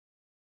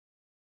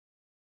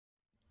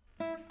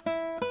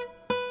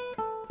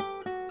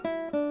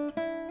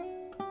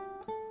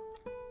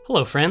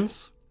Hello,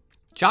 friends.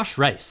 Josh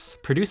Rice,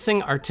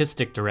 producing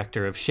artistic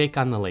director of Shake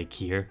on the Lake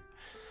here.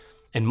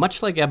 And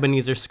much like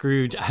Ebenezer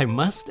Scrooge, I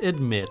must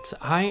admit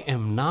I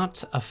am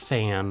not a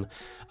fan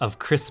of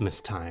Christmas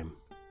time.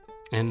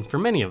 And for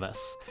many of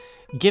us,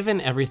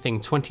 given everything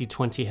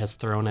 2020 has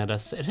thrown at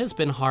us, it has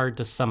been hard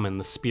to summon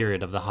the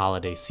spirit of the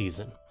holiday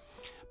season.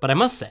 But I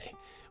must say,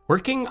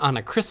 working on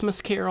A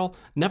Christmas Carol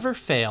never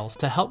fails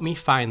to help me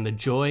find the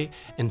joy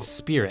and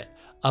spirit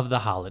of the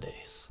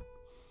holidays.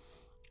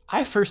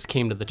 I first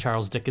came to the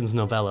Charles Dickens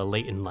novella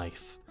late in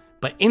life,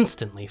 but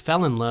instantly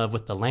fell in love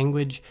with the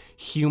language,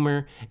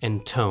 humor,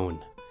 and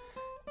tone.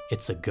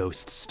 It's a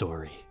ghost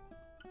story.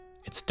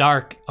 It's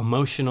dark,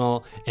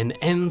 emotional, and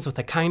ends with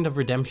a kind of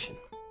redemption.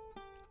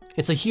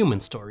 It's a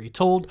human story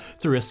told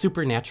through a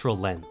supernatural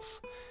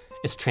lens.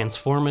 It's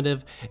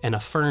transformative and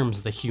affirms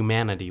the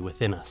humanity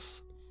within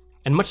us.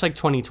 And much like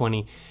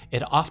 2020,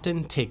 it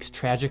often takes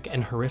tragic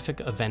and horrific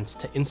events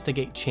to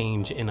instigate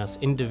change in us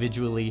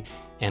individually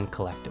and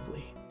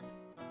collectively.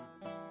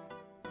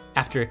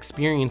 After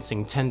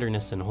experiencing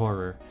tenderness and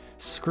horror,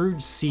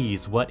 Scrooge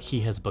sees what he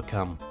has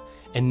become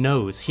and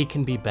knows he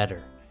can be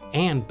better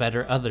and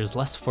better others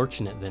less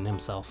fortunate than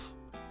himself.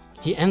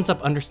 He ends up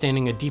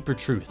understanding a deeper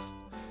truth,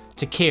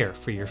 to care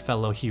for your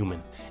fellow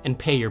human and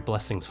pay your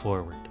blessings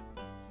forward.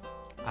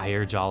 I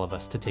urge all of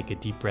us to take a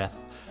deep breath,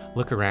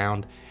 look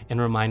around, and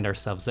remind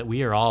ourselves that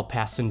we are all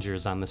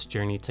passengers on this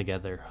journey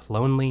together,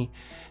 lonely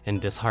and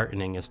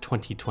disheartening as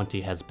 2020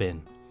 has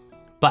been.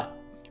 But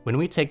when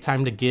we take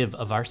time to give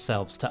of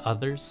ourselves to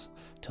others,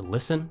 to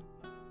listen,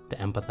 to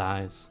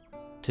empathize,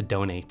 to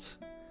donate,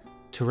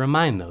 to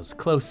remind those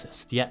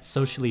closest yet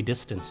socially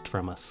distanced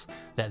from us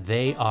that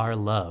they are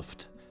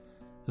loved,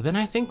 then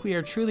I think we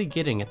are truly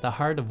getting at the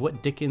heart of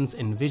what Dickens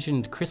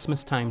envisioned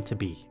Christmas time to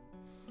be.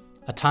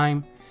 A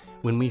time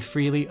when we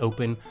freely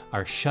open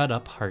our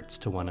shut-up hearts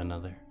to one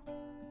another.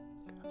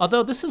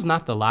 Although this is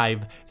not the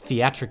live,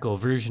 theatrical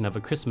version of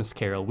A Christmas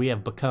Carol we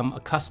have become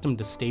accustomed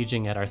to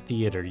staging at our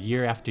theater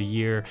year after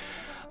year,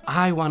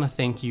 I want to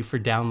thank you for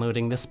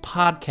downloading this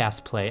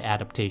podcast play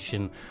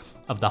adaptation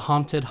of the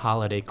haunted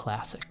holiday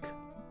classic.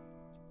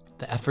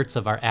 The efforts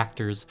of our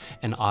actors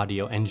and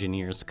audio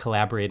engineers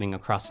collaborating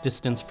across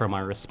distance from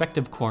our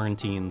respective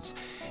quarantines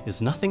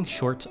is nothing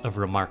short of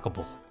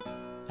remarkable.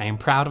 I am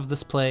proud of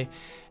this play,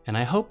 and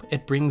I hope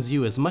it brings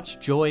you as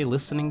much joy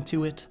listening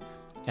to it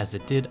as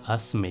it did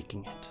us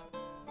making it.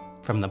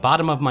 From the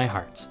bottom of my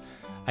heart,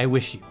 I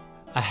wish you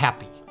a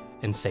happy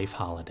and safe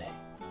holiday.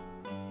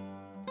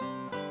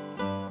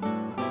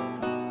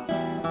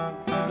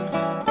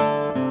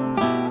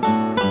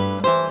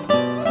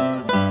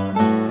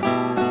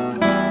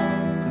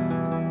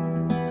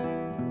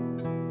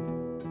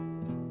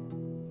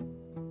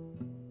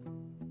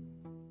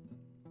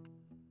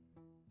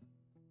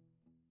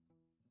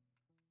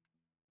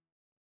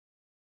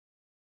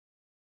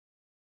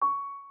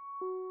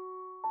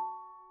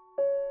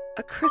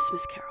 A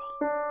Christmas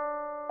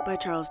Carol by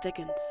Charles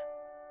Dickens.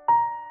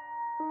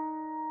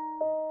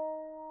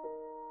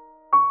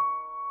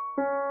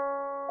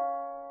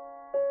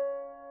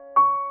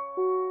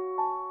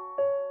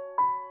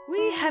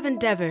 We have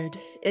endeavored,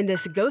 in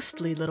this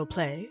ghostly little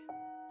play,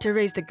 to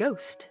raise the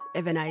ghost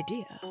of an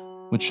idea,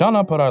 which shall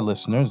not put our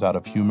listeners out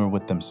of humor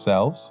with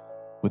themselves,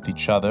 with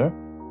each other,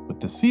 with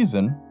the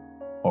season,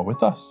 or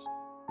with us.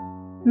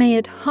 May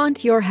it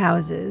haunt your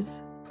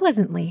houses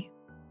pleasantly.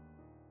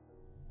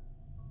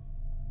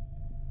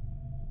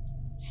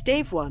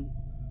 Stave 1.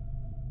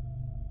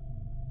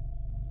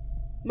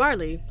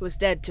 Marley was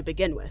dead to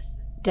begin with.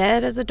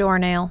 Dead as a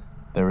doornail.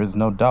 There is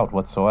no doubt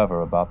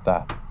whatsoever about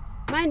that.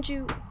 Mind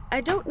you,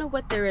 I don't know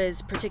what there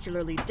is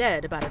particularly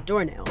dead about a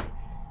doornail.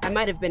 I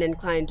might have been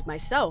inclined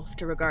myself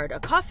to regard a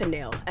coffin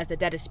nail as the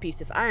deadest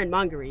piece of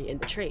ironmongery in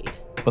the trade.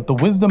 But the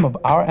wisdom of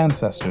our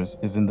ancestors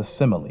is in the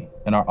simile,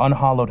 and our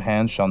unhallowed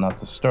hands shall not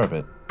disturb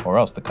it, or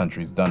else the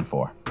country's done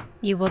for.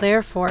 You will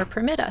therefore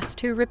permit us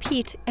to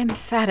repeat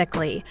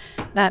emphatically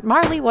that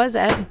Marley was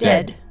as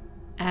dead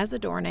as a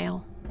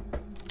doornail.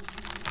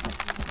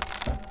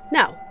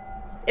 Now,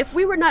 if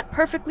we were not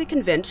perfectly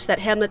convinced that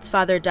Hamlet's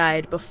father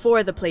died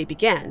before the play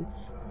began,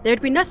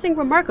 there'd be nothing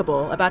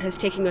remarkable about his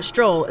taking a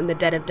stroll in the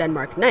dead of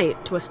Denmark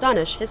night to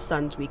astonish his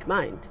son's weak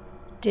mind.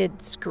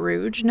 Did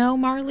Scrooge know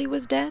Marley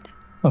was dead?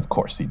 Of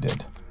course he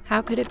did.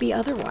 How could it be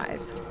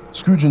otherwise?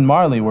 Scrooge and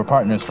Marley were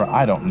partners for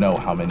I don't know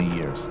how many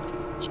years.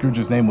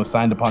 Scrooge's name was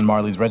signed upon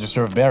Marley's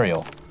register of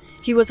burial.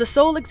 He was the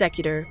sole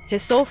executor,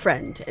 his sole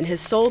friend, and his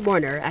sole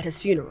mourner at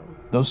his funeral.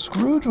 Though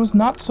Scrooge was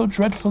not so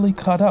dreadfully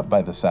cut up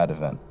by the sad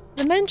event.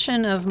 The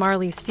mention of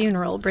Marley's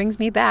funeral brings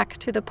me back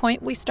to the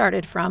point we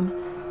started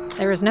from.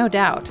 There is no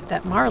doubt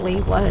that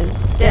Marley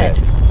was dead.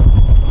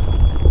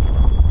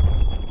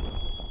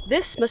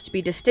 This must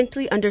be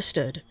distinctly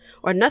understood,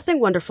 or nothing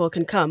wonderful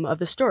can come of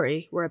the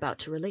story we're about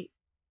to relate.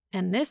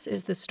 And this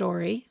is the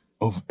story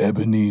of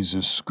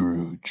Ebenezer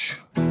Scrooge.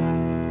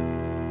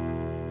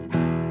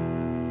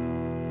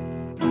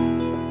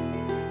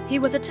 He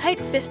was a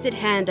tight-fisted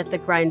hand at the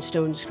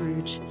grindstone,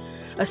 Scrooge,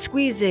 A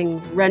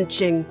squeezing,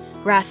 wrenching,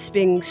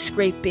 grasping,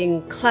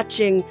 scraping,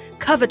 clutching,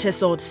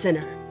 covetous old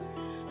sinner.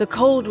 The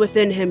cold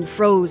within him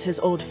froze his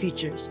old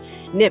features,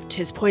 nipped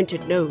his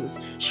pointed nose,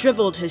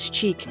 shriveled his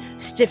cheek,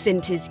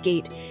 stiffened his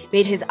gait,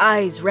 made his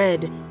eyes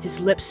red, his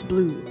lips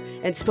blue,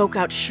 and spoke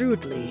out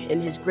shrewdly in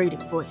his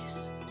grating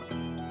voice.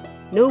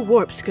 No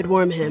warmth could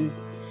warm him,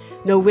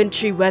 no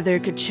wintry weather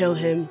could chill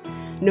him,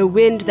 no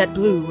wind that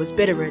blew was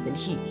bitterer than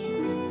he.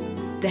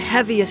 The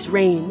heaviest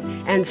rain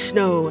and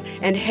snow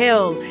and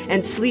hail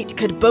and sleet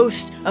could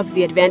boast of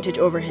the advantage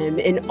over him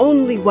in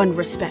only one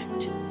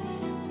respect.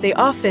 They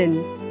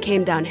often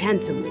came down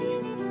handsomely,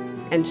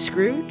 and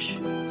Scrooge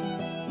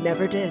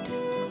never did.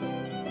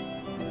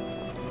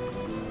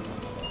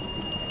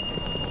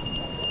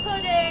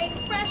 Pudding!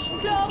 Fresh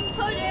plum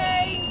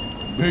pudding!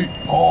 Meat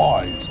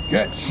pies!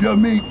 Get your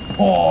meat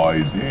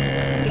pies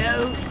here!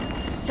 Goose,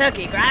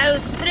 turkey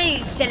grouse,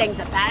 3 shillings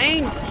a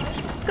pound.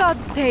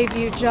 God save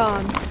you,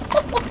 John.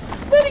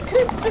 Merry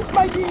Christmas,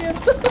 my dear.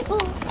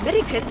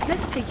 Merry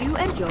Christmas to you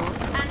and yours.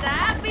 And a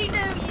Happy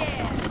New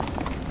Year!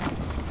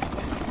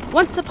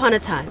 Once upon a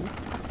time,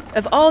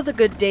 of all the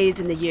good days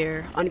in the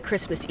year, on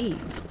Christmas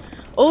Eve,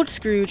 old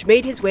Scrooge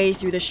made his way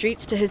through the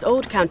streets to his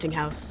old counting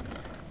house.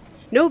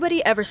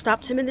 Nobody ever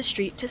stopped him in the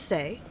street to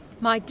say,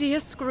 My dear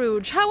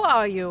Scrooge, how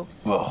are you?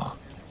 Ugh,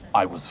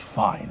 I was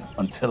fine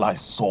until I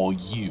saw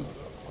you.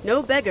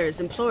 no beggars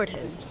implored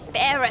him.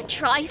 Spare a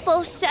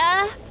trifle,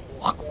 sir?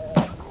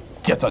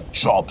 Get a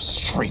job,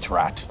 street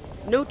rat.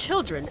 No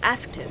children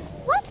asked him.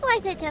 What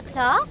was it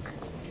o'clock?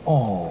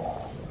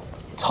 Oh,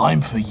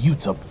 time for you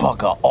to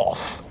bugger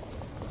off.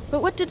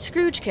 But what did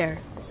Scrooge care?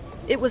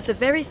 It was the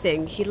very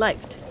thing he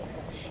liked.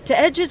 To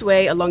edge his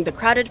way along the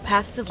crowded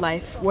paths of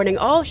life, warning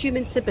all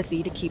human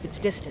sympathy to keep its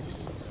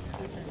distance.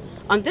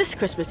 On this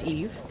Christmas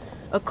Eve,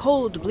 a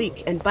cold,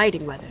 bleak, and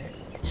biting weather,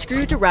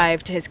 Scrooge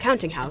arrived to his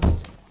counting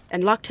house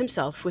and locked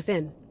himself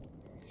within.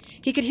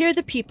 He could hear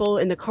the people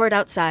in the court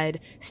outside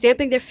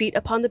stamping their feet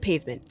upon the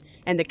pavement,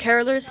 and the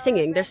carolers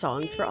singing their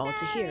songs for all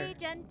to hear.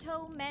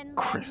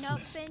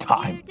 Christmas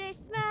time.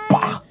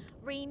 Bah!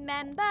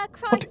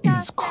 What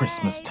is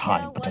Christmas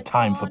time but a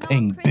time for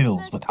paying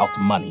bills without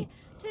money?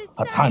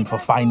 A time for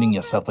finding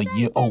yourself a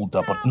year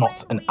older but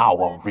not an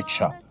hour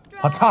richer.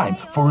 A time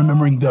for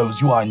remembering those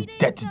you are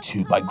indebted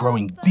to by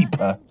growing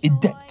deeper in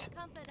debt.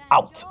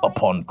 Out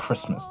upon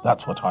Christmas,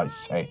 that's what I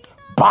say.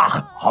 Bah,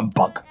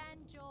 humbug!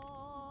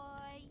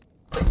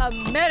 A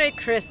Merry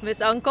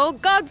Christmas, Uncle.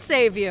 God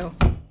save you.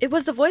 It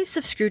was the voice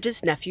of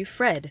Scrooge's nephew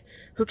Fred,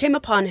 who came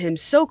upon him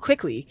so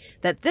quickly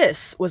that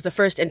this was the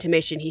first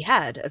intimation he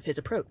had of his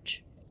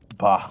approach.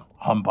 Bah,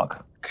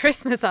 humbug.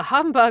 Christmas a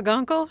humbug,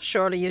 Uncle?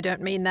 Surely you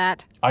don't mean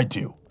that. I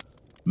do.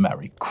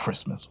 Merry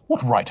Christmas.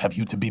 What right have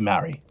you to be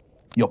merry?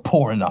 You're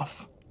poor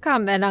enough.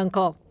 Come then,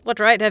 Uncle. What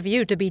right have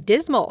you to be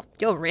dismal?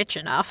 You're rich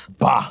enough.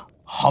 Bah,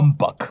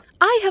 humbug.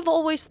 I have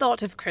always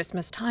thought of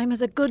Christmas time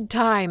as a good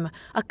time,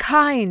 a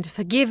kind,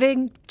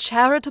 forgiving,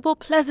 charitable,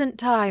 pleasant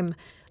time.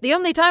 The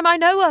only time I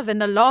know of in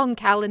the long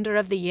calendar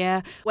of the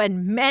year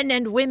when men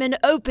and women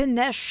open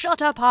their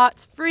shut-up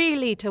hearts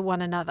freely to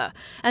one another.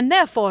 And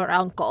therefore,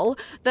 Uncle,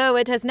 though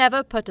it has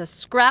never put a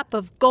scrap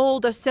of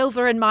gold or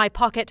silver in my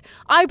pocket,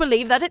 I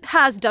believe that it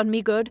has done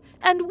me good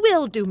and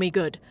will do me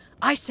good.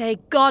 I say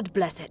God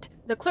bless it.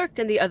 The clerk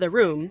in the other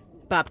room,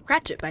 Bob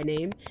Cratchit by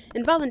name,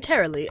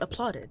 involuntarily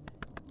applauded.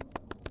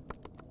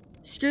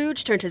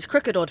 Scrooge turned his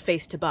crooked old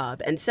face to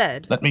Bob and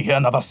said, Let me hear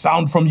another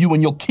sound from you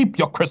and you'll keep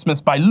your Christmas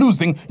by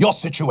losing your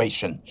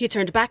situation. He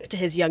turned back to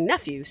his young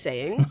nephew,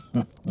 saying,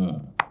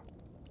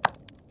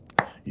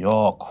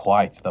 You're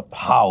quite the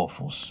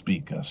powerful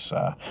speaker,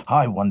 sir.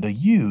 I wonder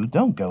you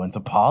don't go into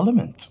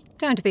Parliament.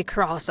 Don't be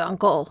cross,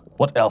 Uncle.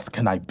 What else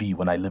can I be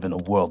when I live in a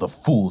world of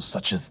fools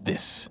such as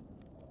this?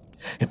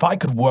 If I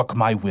could work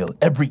my will,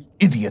 every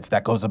idiot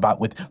that goes about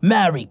with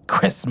Merry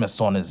Christmas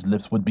on his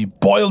lips would be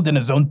boiled in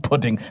his own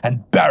pudding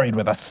and buried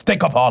with a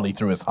stick of holly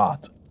through his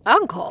heart.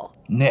 Uncle?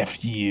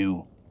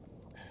 Nephew,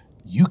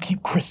 you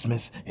keep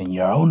Christmas in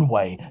your own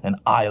way and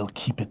I'll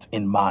keep it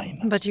in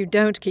mine. But you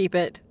don't keep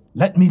it.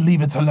 Let me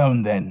leave it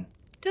alone then.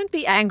 Don't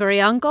be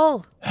angry,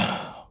 Uncle.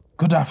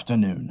 Good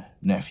afternoon,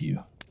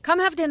 nephew. Come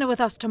have dinner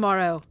with us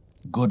tomorrow.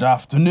 Good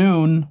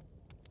afternoon.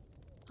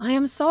 I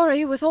am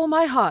sorry with all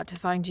my heart to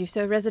find you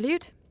so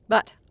resolute,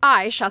 but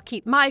I shall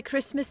keep my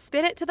Christmas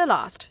spirit to the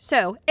last.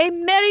 So, a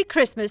Merry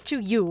Christmas to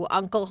you,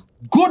 Uncle.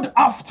 Good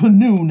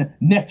afternoon,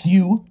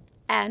 nephew.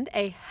 And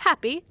a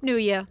Happy New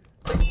Year.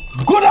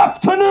 Good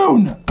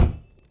afternoon!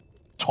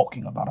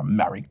 Talking about a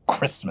Merry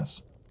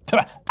Christmas.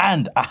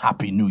 And a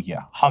Happy New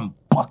Year,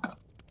 humbug.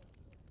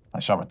 I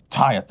shall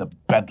retire to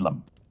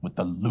Bedlam with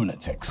the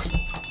lunatics.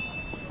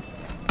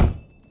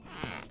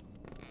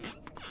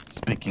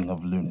 Speaking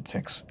of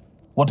lunatics,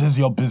 what is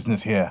your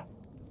business here?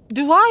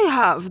 Do I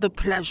have the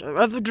pleasure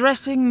of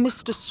addressing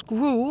Mr.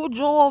 Scrooge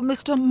or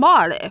Mr.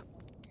 Marley?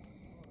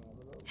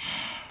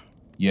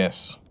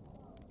 Yes.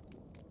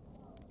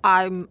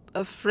 I'm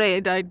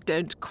afraid I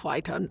don't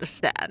quite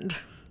understand.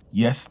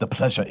 Yes, the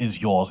pleasure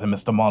is yours, and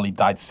Mr. Marley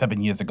died 7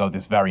 years ago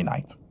this very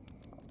night.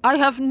 I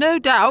have no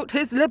doubt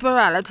his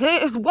liberality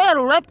is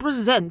well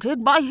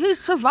represented by his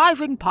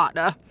surviving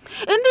partner.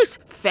 In this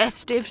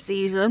festive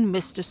season,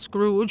 Mr.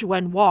 Scrooge,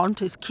 when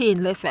want is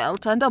keenly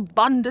felt and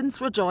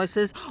abundance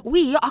rejoices,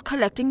 we are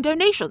collecting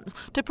donations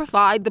to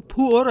provide the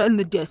poor and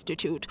the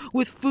destitute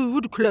with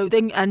food,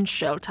 clothing, and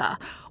shelter.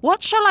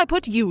 What shall I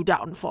put you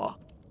down for?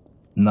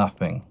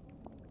 Nothing.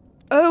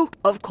 Oh,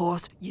 of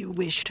course, you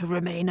wish to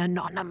remain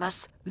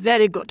anonymous.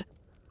 Very good.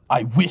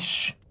 I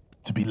wish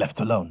to be left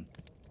alone.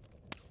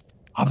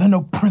 Are there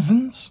no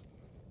prisons?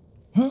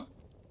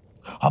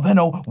 Are there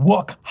no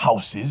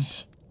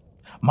workhouses?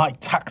 My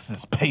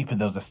taxes pay for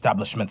those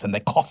establishments and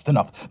they cost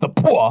enough. The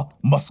poor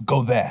must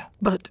go there.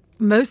 But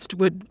most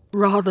would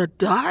rather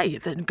die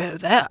than go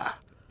there.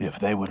 If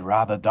they would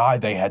rather die,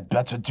 they had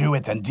better do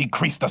it and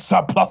decrease the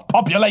surplus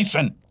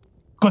population.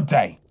 Good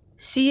day.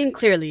 Seeing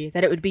clearly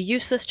that it would be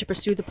useless to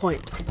pursue the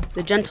point,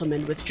 the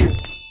gentleman withdrew.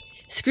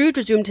 Scrooge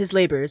resumed his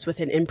labors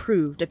with an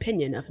improved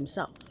opinion of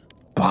himself.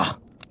 Bah!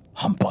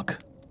 Humbug!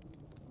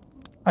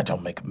 I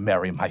don't make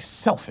merry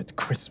myself at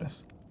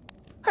Christmas.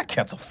 I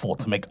can't afford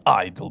to make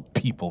idle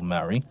people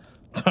merry.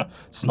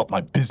 It's not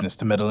my business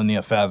to meddle in the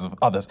affairs of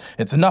others.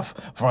 It's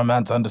enough for a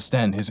man to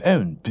understand his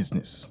own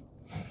business.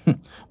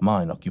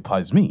 Mine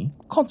occupies me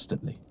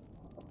constantly.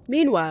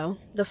 Meanwhile,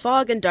 the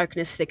fog and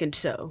darkness thickened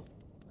so.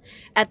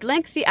 At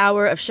length the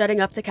hour of shutting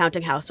up the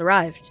counting house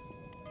arrived.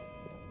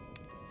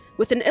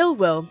 With an ill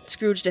will,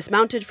 Scrooge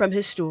dismounted from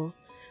his stool.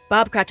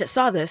 Bob Cratchit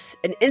saw this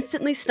and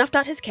instantly snuffed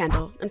out his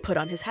candle and put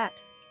on his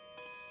hat.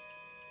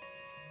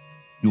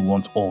 You'll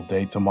want all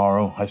day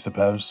tomorrow, I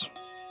suppose?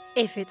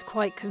 If it's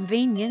quite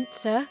convenient,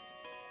 sir.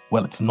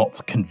 Well, it's not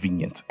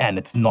convenient, and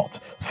it's not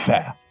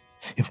fair.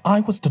 If I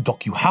was to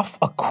dock you half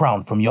a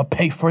crown from your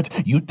pay for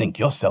it, you'd think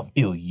yourself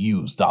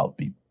ill-used, I'll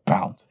be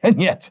bound.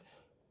 And yet,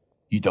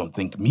 you don't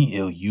think me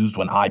ill-used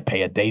when I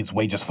pay a day's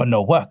wages for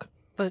no work.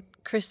 But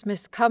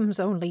Christmas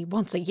comes only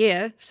once a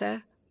year,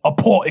 sir. A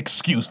poor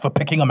excuse for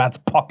picking a man's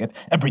pocket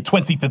every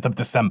 25th of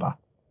December.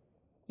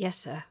 Yes,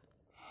 sir.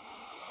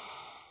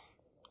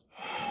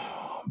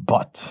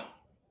 But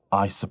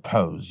I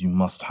suppose you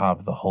must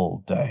have the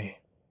whole day.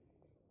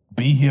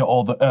 Be here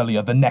all the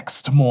earlier the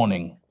next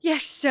morning.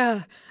 Yes,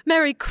 sir.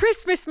 Merry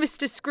Christmas,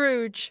 Mr.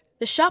 Scrooge.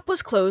 The shop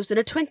was closed in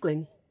a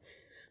twinkling.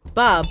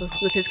 Bob,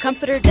 with his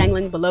comforter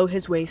dangling below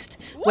his waist,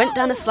 went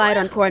down a slide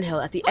on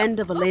Cornhill at the end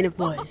of a lane of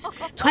boys,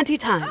 20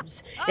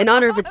 times, in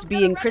honor of its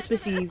being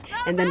Christmas Eve,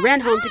 and then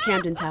ran home to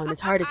Camden Town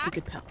as hard as he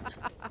could pelt.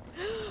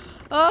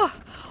 Oh,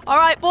 all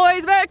right,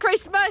 boys, Merry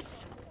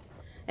Christmas!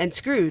 And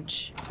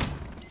Scrooge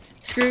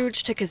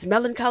took his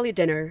melancholy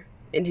dinner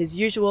in his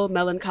usual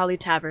melancholy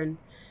tavern,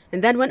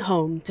 and then went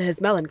home to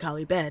his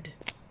melancholy bed.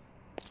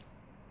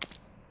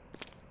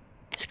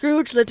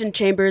 Scrooge lived in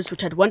chambers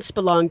which had once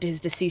belonged to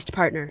his deceased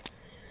partner.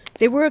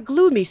 They were a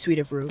gloomy suite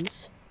of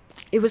rooms.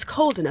 It was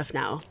cold enough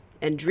now,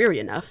 and dreary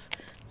enough,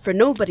 for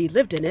nobody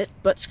lived in it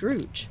but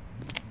Scrooge.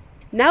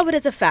 Now it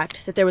is a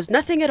fact that there was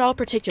nothing at all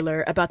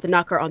particular about the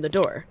knocker on the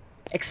door,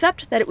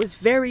 except that it was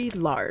very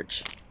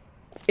large.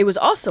 It was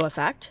also a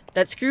fact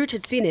that Scrooge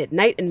had seen it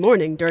night and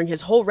morning during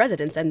his whole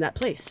residence in that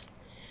place.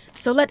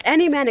 So let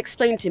any man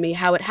explain to me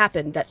how it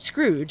happened that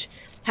Scrooge,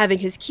 having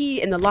his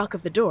key in the lock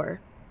of the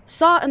door,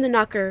 saw in the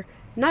knocker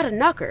not a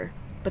knocker,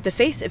 but the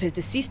face of his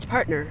deceased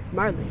partner,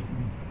 Marley.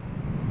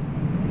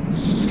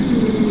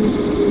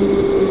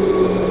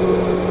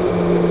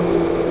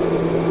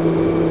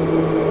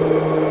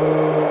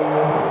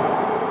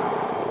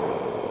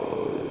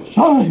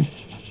 Charlie!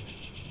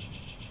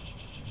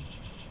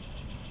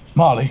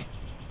 Marley.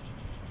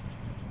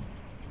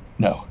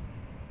 No.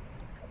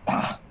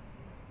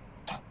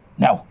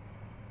 No.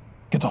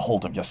 Get a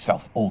hold of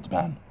yourself, old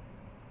man.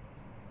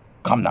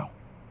 Come now.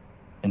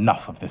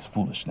 Enough of this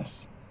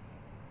foolishness.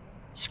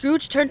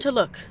 Scrooge turned to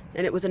look,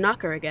 and it was a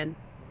knocker again.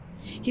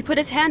 He put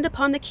his hand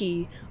upon the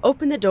key,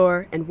 opened the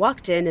door, and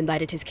walked in and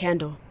lighted his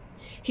candle.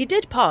 He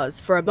did pause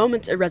for a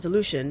moment's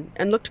irresolution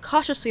and looked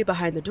cautiously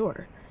behind the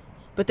door,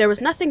 but there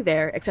was nothing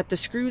there except the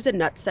screws and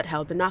nuts that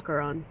held the knocker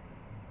on.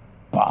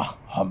 Bah,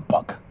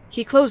 humbug.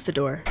 He closed the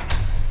door.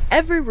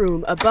 Every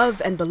room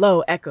above and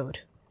below echoed.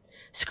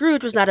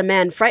 Scrooge was not a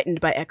man frightened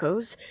by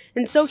echoes,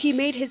 and so he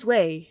made his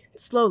way,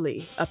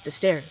 slowly, up the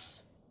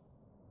stairs.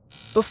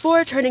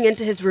 Before turning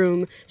into his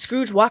room,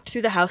 Scrooge walked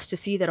through the house to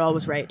see that all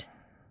was right.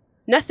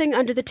 Nothing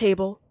under the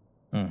table.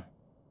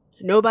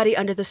 Nobody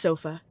under the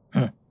sofa.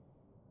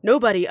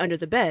 Nobody under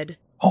the bed.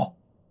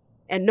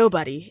 And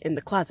nobody in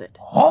the closet.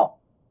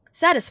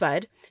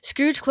 Satisfied,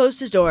 Scrooge closed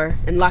his door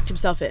and locked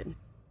himself in.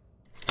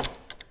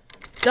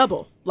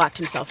 Double locked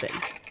himself in,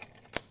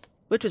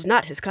 which was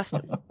not his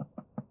custom.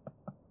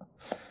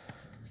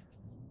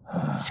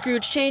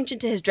 Scrooge changed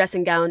into his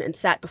dressing gown and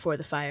sat before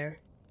the fire.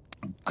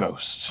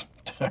 Ghost.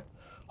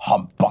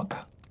 Humbug.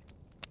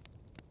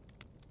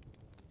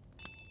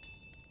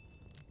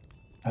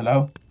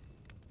 Hello?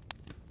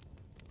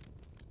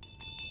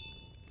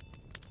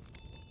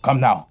 Come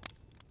now.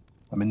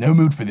 I'm in no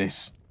mood for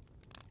this.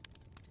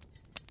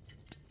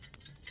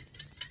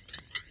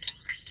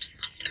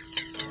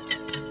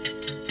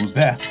 Who's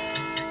there?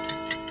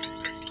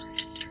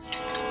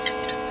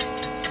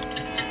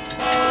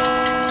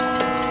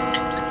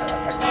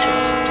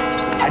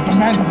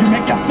 command of you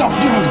make yourself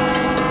known.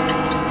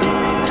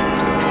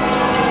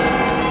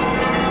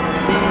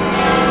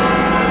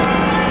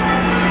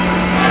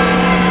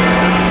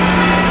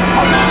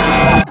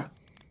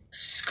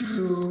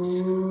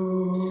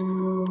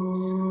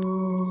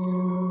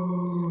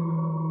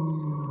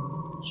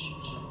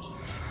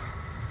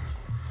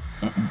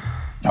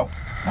 No,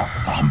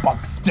 it's a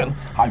humbug still.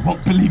 I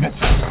won't believe it.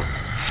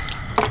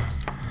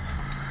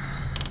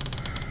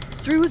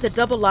 Through the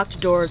double-locked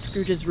door of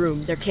Scrooge's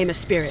room, there came a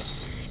spirit,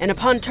 and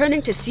upon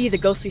turning to see the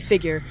ghostly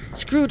figure,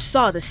 Scrooge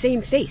saw the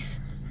same face,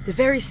 the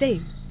very same.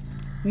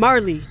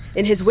 Marley,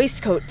 in his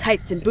waistcoat,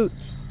 tights, and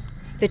boots.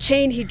 The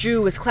chain he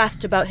drew was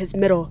clasped about his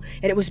middle,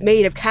 and it was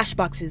made of cash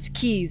boxes,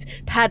 keys,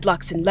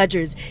 padlocks, and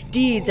ledgers,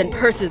 deeds, and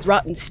purses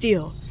wrought in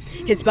steel.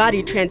 His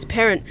body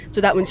transparent, so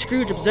that when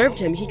Scrooge observed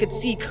him, he could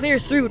see clear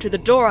through to the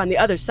door on the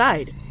other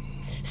side.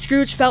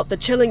 Scrooge felt the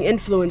chilling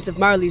influence of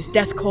Marley's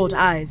death-cold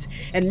eyes,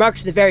 and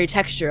marked the very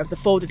texture of the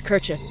folded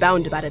kerchief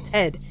bound about its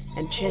head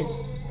and chin.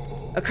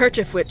 A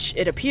kerchief which,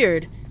 it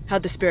appeared,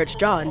 held the spirit's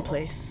jaw in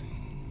place.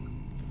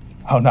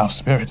 How now,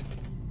 spirit?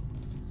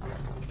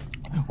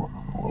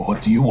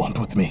 What do you want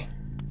with me?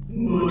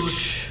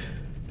 Mush.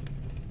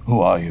 Who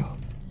are you?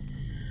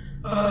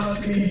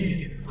 Ask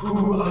me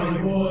who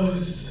I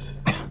was.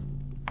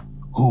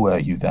 Who are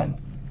you then?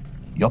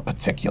 Your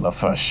particular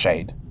first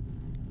shade.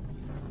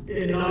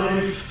 In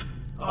life,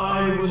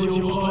 I was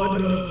your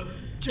partner,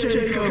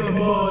 Jacob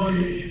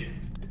Marley.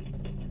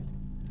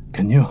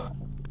 Can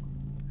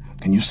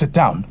you sit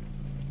down?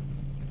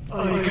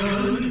 I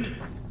can.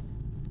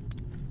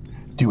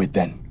 Do it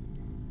then.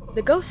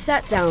 The ghost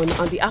sat down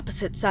on the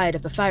opposite side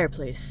of the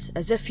fireplace,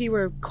 as if he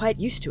were quite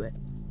used to it.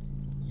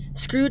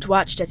 Scrooge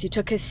watched as he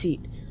took his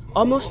seat,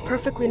 almost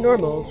perfectly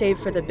normal, save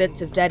for the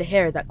bits of dead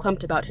hair that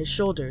clumped about his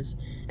shoulders,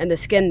 and the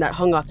skin that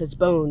hung off his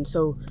bones,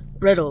 so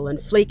brittle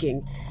and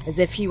flaking, as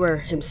if he were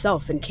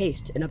himself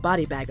encased in a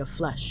body bag of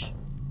flesh.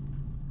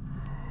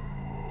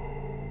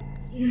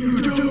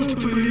 You don't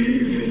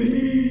believe in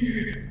me?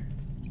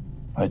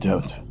 I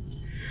don't.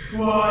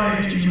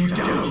 Why do you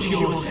doubt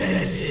your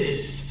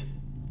senses?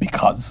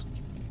 Because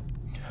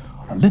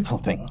a little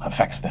thing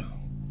affects them.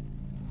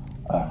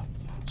 A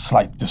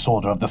slight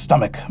disorder of the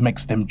stomach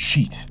makes them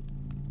cheat.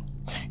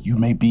 You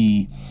may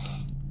be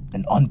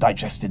an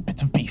undigested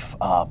bit of beef,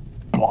 a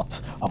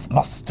blot of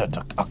mustard,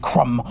 a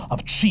crumb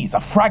of cheese,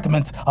 a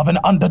fragment of an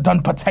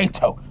underdone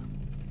potato.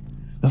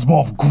 There's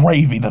more of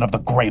gravy than of the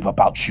grave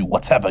about you,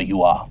 whatever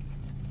you are.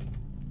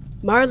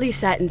 Marley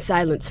sat in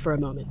silence for a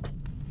moment.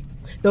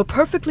 Though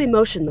perfectly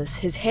motionless,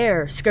 his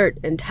hair, skirt,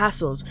 and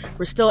tassels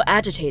were still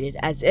agitated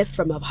as if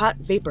from a hot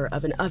vapor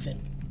of an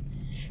oven.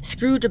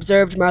 Scrooge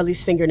observed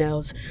Marley's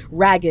fingernails,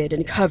 ragged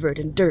and covered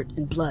in dirt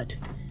and blood.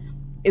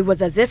 It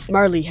was as if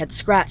Marley had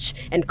scratched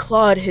and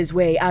clawed his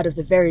way out of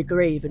the very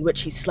grave in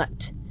which he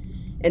slept.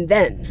 And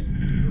then...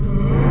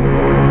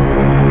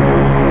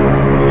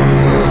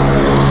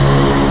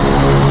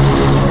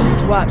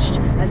 Scrooge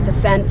watched as the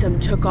phantom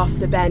took off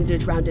the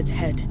bandage round its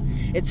head,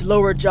 its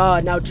lower jaw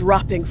now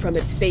dropping from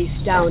its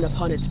face down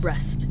upon its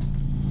breast.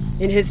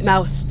 In his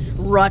mouth,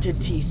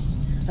 rotted teeth,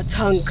 a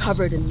tongue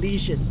covered in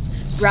lesions,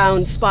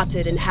 brown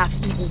spotted and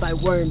half-eaten by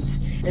worms,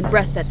 and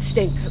breath that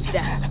stank of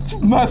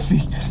death. Mercy!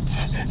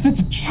 The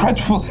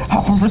dreadful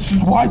apparition,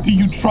 why do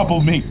you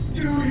trouble me?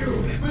 Do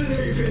you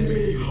believe in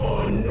me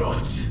or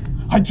not?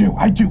 I do.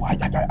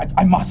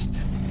 I must.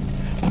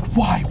 But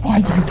why?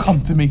 Why do you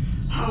come to me?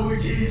 How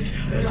it is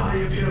that I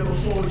appear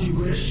before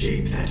you in a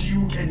shape that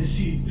you can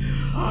see,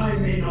 I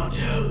may not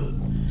tell.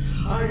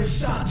 I have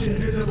sat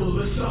invisible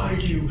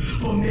beside you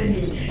for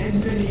many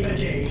and many a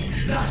day.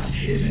 That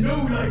is no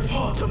light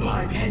part of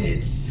my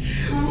penance.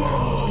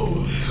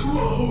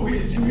 Woe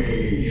is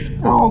me.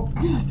 Oh,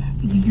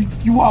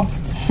 you are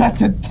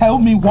fettered. Tell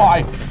me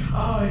why.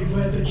 I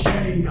wear the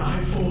chain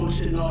I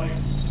forged in life.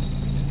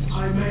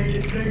 I made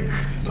it link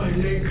by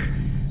link,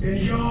 and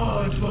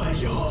yard by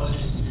yard,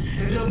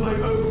 and of my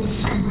own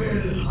free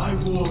will I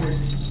wore it.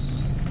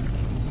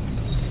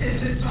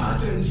 Is its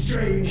pattern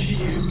strange to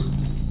you?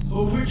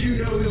 Or would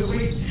you know the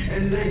weight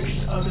and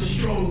length of the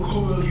strong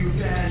coil you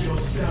bear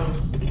yourself?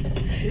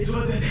 It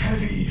was as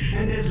heavy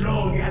and as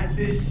long as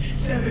this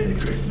 7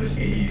 Christmas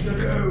Eves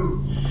ago,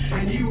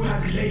 and you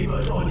have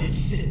labored on it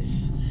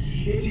since.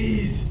 It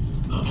is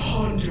a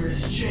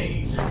ponderous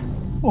chain.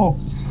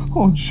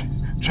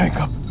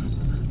 Jacob.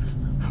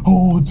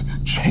 Oh,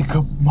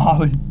 Jacob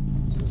Marley.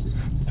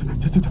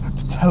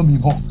 Tell me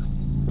more.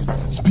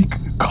 Speak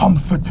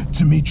comfort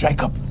to me,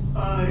 Jacob.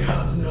 I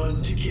have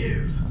none to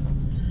give.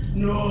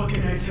 Nor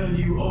can I tell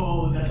you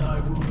all that I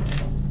would.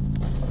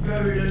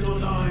 Very little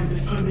time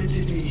is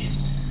permitted me.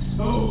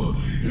 Oh,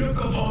 look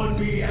upon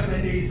me,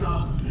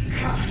 Ebenezer,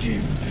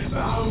 captive,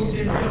 bound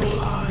in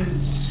double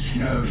irons.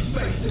 No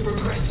space of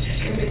regret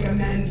can make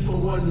amends for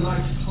one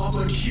life's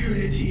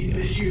opportunities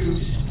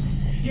misused.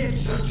 Yet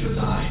such was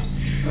I.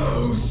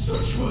 Oh,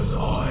 such was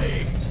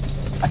I.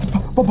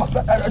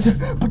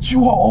 But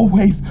you are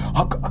always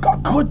a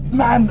good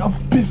man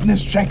of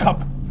business,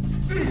 Jacob.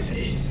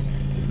 Business?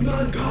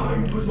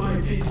 Mankind was my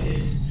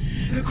business.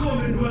 The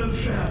common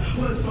welfare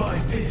was my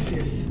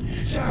business.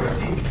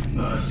 Charity,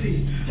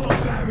 mercy,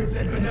 forbearance,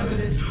 and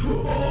benevolence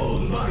were all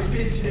my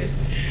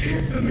business.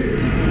 Hit the mirror.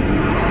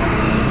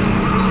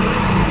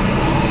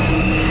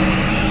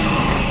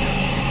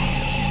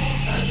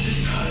 At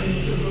this time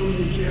of the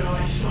lonely year,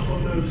 I suffer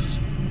most.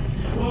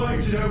 Why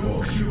did I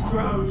walk through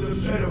crowds of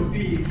fellow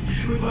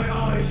beings with my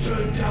eyes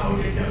turned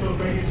down and never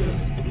raised them?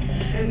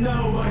 And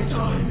now my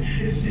time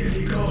is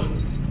nearly gone.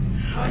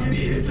 I am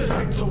here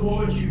tonight to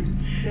warn you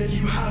that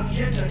you have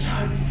yet a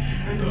chance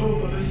and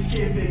hope of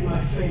escaping my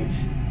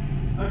fate.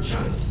 A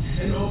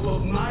chance and hope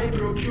of my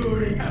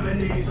procuring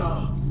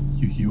Ebenezer.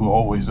 You were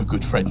always a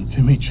good friend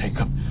to me,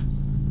 Jacob.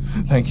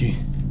 Thank you.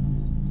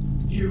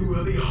 You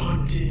will be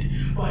haunted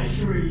by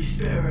 3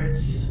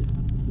 spirits.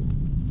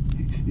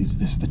 Is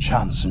this the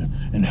chance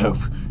and hope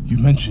you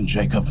mentioned,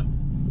 Jacob?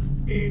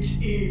 It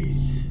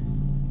is.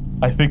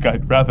 I think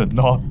I'd rather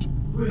not.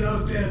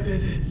 Without their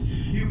visits,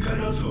 you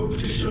cannot hope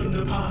to shun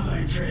the path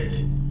I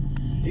tread.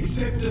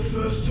 Expect the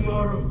first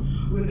tomorrow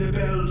when the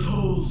bell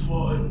tolls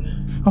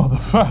 1. Oh, the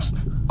first?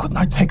 Couldn't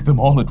I take them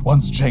all at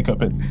once,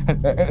 Jacob,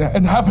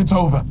 and have it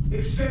over?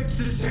 Expect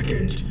the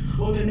second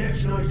on the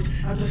next night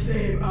at the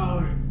same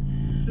hour.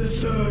 The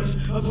third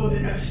upon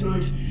the next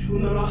night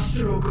when the last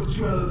stroke of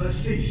 12 has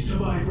ceased to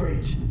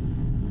vibrate.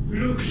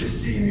 Look to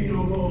see me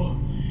no more,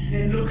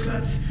 and look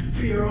that,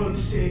 for your own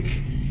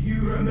sake,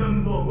 you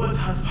remember what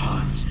has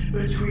passed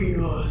between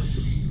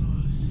us.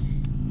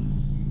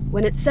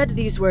 When it said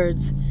these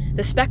words,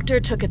 the spectre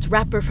took its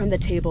wrapper from the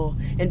table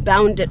and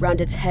bound it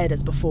round its head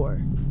as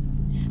before.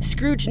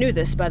 Scrooge knew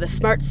this by the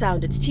smart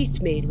sound its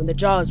teeth made when the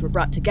jaws were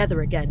brought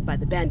together again by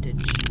the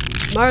bandage.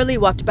 Marley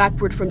walked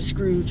backward from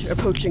Scrooge,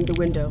 approaching the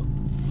window.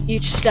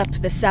 Each step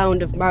the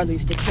sound of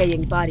Marley's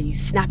decaying body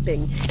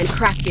snapping and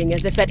cracking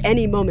as if at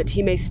any moment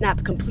he may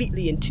snap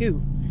completely in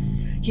 2.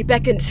 He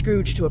beckoned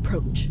Scrooge to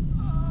approach.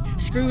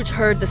 Scrooge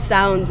heard the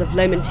sounds of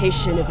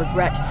lamentation and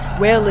regret,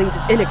 wailings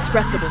of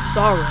inexpressible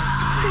sorrow.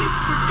 Please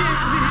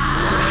forgive me.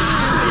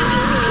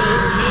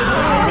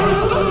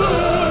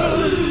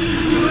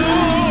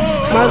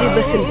 Marley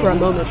listened for a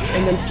moment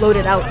and then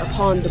floated out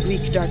upon the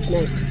bleak dark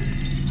night.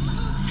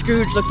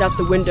 Scrooge looked out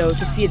the window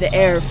to see the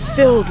air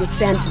filled with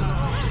phantoms,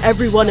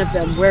 every one of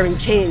them wearing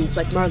chains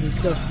like Marley's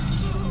ghost.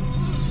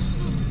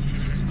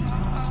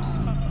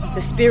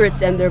 The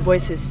spirits and their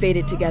voices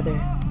faded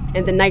together,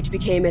 and the night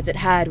became as it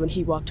had when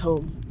he walked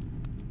home.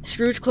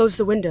 Scrooge closed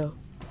the window,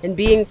 and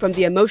being from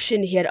the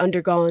emotion he had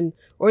undergone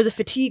or the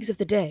fatigues of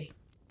the day,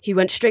 he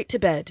went straight to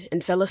bed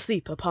and fell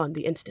asleep upon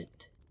the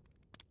instant.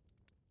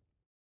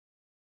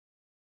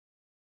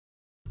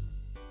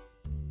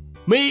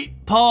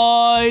 Meat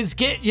pies!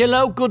 Get your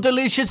local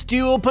delicious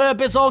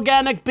dual-purpose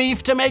organic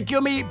beef to make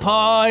your meat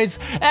pies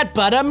at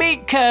Butter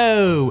Meat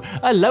Co.,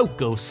 a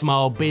local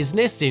small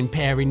business in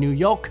Perry, New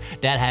York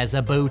that has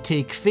a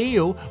boutique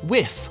feel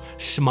with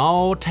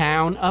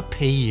small-town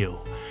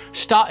appeal.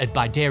 Started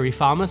by dairy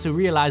farmers who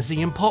realized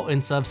the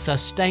importance of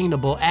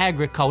sustainable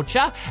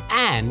agriculture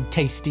and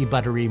tasty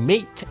buttery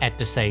meat at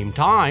the same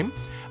time,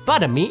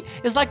 Butter Meat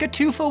is like a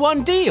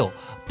 2-for-1 deal,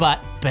 but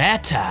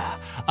better.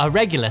 A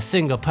regular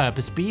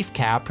single-purpose beef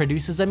cow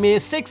produces a mere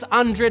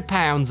 600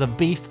 pounds of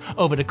beef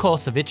over the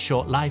course of its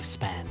short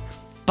lifespan.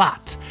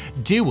 But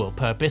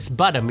dual-purpose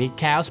butter meat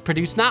cows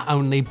produce not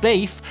only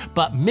beef,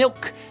 but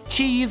milk,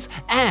 cheese,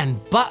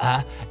 and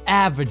butter,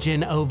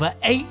 averaging over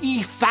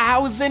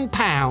 80,000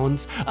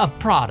 pounds of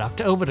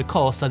product over the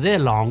course of their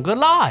longer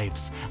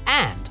lives.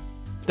 And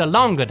the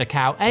longer the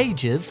cow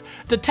ages,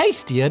 the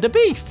tastier the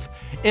beef.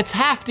 It's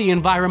half the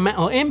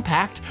environmental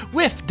impact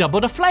with double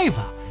the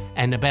flavor.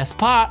 And the best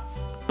part,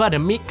 Butter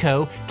Meat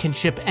Co. can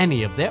ship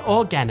any of their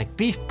organic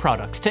beef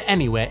products to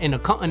anywhere in the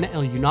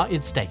continental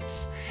United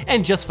States.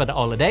 And just for the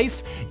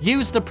holidays,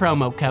 use the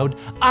promo code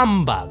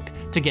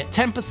HUMBUG to get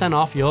 10%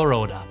 off your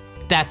order.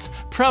 That's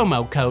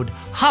promo code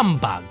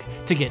HUMBUG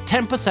to get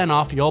 10%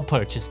 off your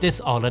purchase this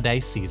holiday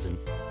season.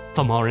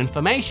 For more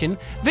information,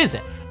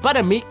 visit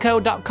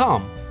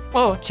buttermeatco.com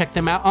or check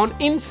them out on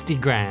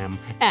Instagram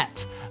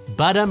at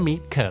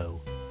buttermeatco.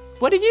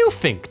 What do you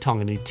think,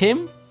 Tongany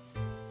Tim?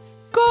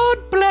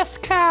 God bless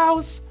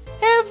cows,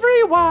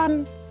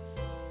 everyone!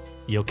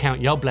 You'll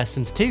count your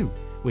blessings too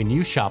when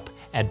you shop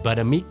at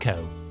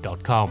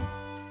buttermeatco.com.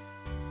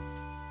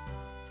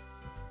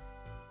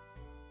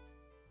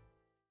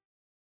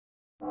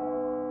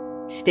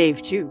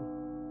 Stave 2.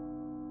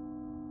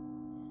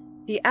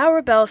 The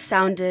hour bell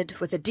sounded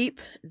with a deep,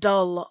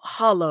 dull,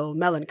 hollow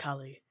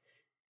melancholy.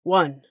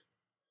 1.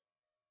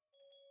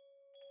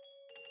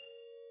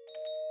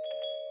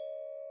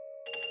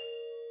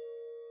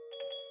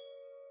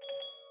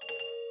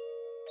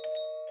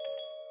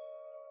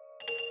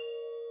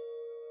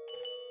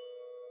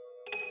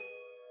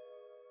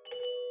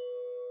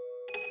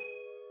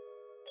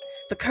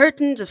 The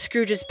curtains of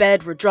Scrooge's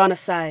bed were drawn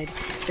aside,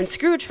 and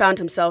Scrooge found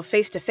himself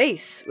face to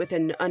face with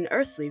an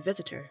unearthly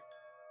visitor.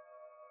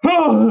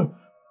 Are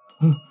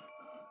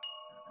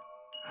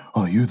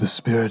you the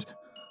spirit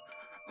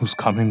whose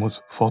coming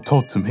was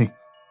foretold to me?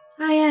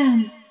 I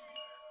am.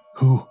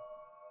 Who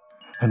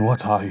and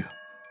what are you?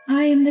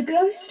 I am the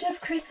ghost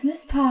of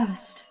Christmas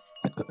past.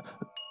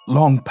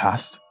 Long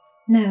past?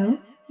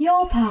 No,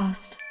 your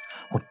past.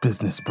 What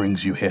business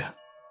brings you here?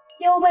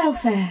 Your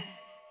welfare.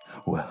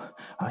 Well,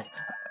 I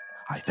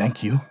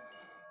thank you.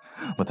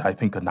 But I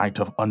think a night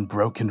of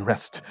unbroken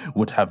rest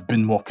would have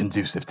been more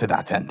conducive to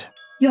that end.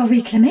 Your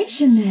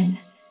reclamation, then.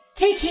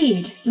 Take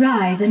heed,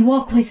 rise and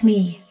walk with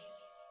me.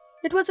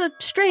 It was a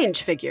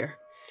strange figure.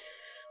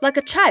 Like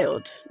a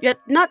child, yet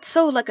not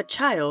so like a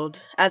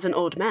child as an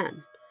old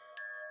man.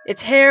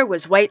 Its hair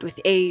was white with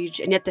age,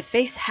 and yet the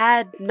face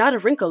had not a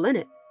wrinkle in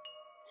it.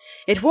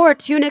 It wore a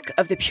tunic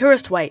of the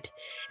purest white,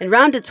 and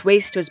round its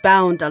waist was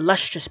bound a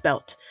lustrous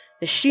belt,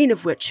 the sheen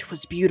of which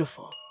was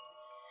beautiful.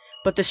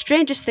 But the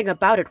strangest thing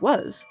about it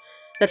was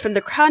that from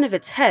the crown of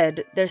its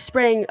head there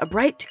sprang a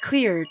bright,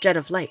 clear jet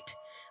of light,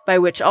 by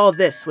which all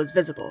this was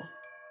visible.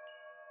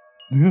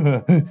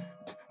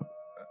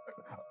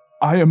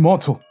 I am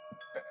mortal,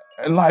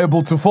 and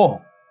liable to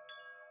fall.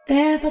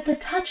 Bear but the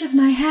touch of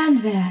my hand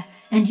there,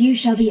 and you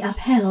shall be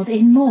upheld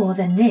in more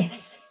than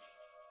this.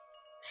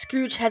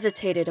 Scrooge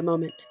hesitated a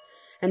moment,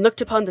 and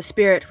looked upon the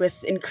spirit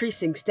with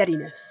increasing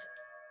steadiness.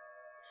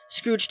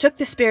 Scrooge took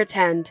the spirit's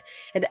hand,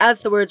 and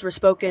as the words were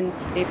spoken,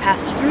 they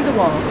passed through the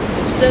wall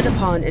and stood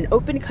upon an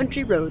open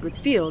country road with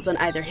fields on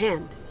either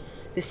hand.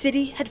 The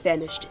city had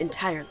vanished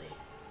entirely.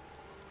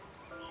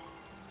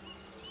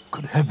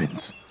 Good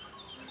heavens.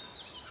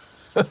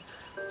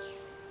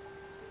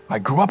 I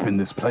grew up in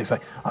this place.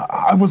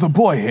 I was a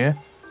boy here.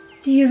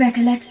 Do you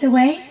recollect the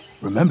way?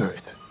 Remember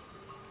it.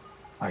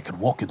 I could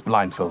walk it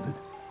blindfolded.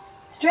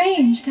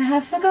 Strange to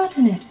have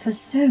forgotten it for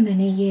so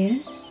many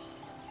years.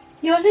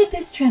 Your lip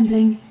is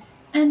trembling,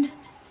 and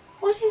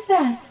what is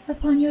that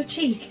upon your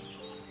cheek?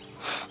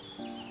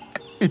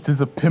 It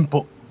is a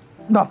pimple,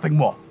 nothing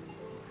more.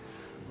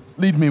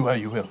 Lead me where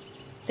you will.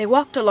 They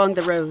walked along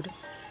the road,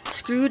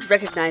 Scrooge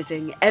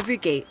recognizing every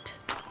gate.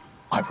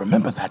 I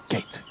remember that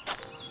gate.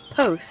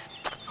 Post.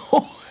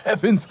 Oh,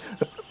 heavens!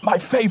 My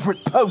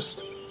favorite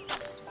post!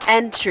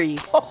 And tree.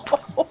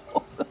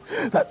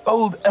 That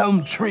old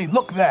elm tree,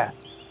 look there!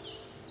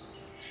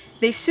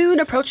 They soon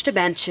approached a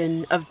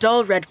mansion of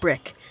dull red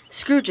brick,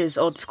 Scrooge's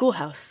old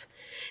schoolhouse.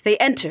 They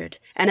entered,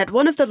 and at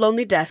one of the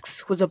lonely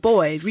desks was a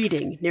boy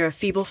reading near a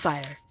feeble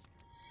fire.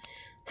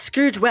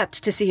 Scrooge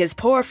wept to see his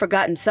poor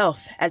forgotten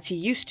self as he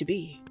used to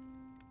be.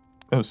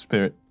 Oh,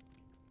 Spirit.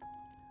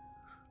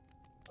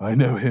 I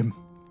know him.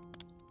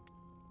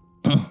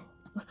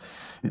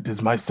 It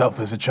is myself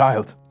as a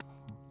child.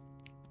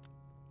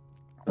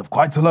 Lived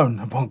quite alone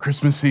upon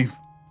Christmas Eve.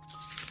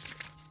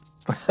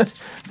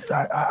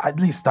 At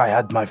least I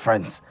had my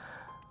friends.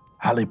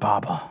 Ali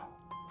Baba,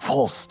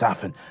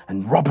 Falstaff,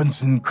 and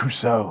Robinson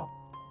Crusoe.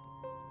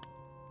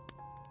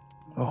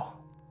 Oh,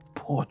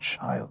 poor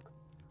child.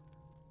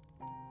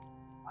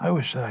 I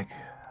wish that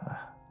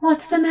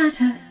What's the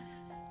matter?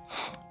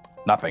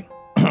 Nothing.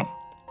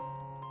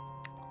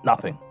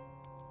 Nothing.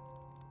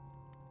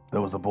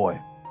 There was a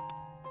boy,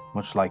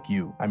 much like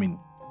you. I mean,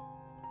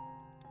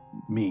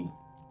 me.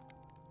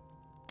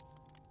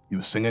 He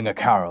was singing a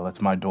carol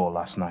at my door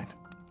last night.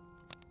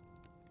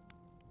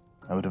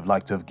 I would have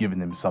liked to have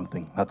given him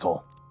something, that's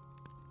all.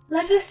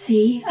 Let us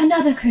see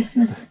another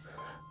Christmas.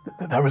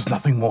 There is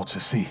nothing more to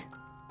see.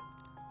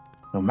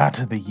 No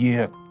matter the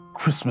year,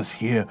 Christmas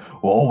here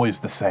were always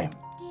the same.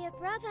 Dear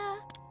brother!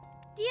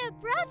 Dear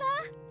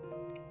brother!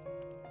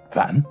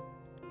 Fan?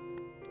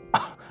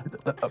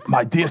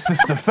 My dear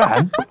sister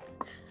Fan?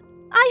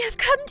 I have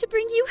come to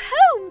bring you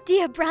home,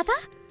 dear brother.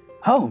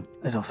 Home,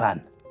 little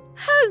Fan.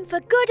 Home for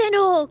good and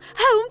all.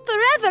 Home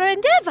forever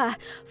and ever.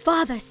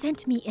 Father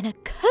sent me in a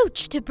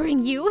coach to bring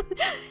you.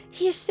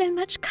 He is so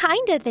much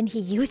kinder than he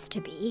used to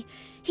be.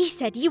 He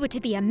said you were to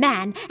be a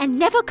man and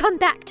never come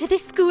back to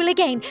this school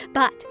again.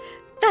 But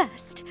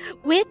first,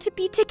 we're to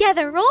be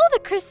together all the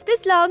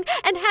Christmas long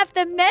and have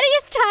the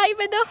merriest time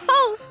in the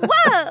whole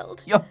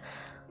world.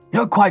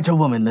 You're quite a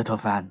woman, little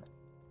Fan.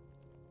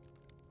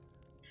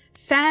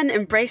 Fan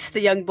embraced the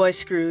young boy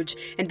Scrooge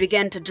and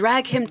began to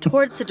drag him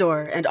towards the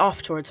door and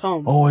off towards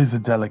home. Always a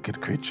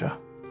delicate creature,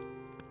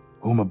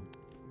 whom a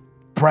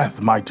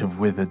breath might have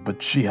withered,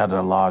 but she had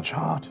a large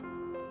heart.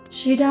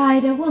 She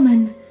died a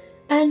woman,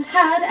 and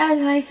had,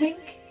 as I think,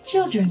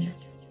 children.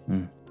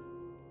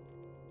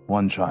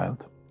 One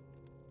child.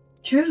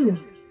 True.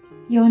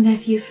 Your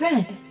nephew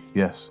Fred.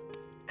 Yes.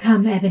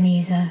 Come,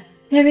 Ebenezer.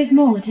 There is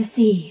more to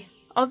see.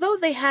 Although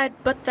they had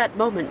but that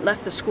moment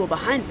left the school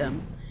behind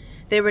them,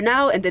 they were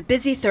now in the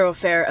busy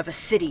thoroughfare of a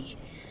city.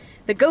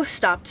 The ghost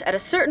stopped at a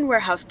certain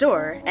warehouse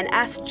door and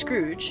asked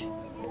Scrooge,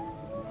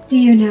 Do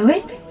you know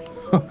it?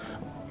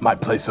 My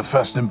place of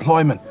first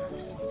employment.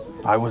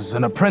 I was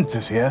an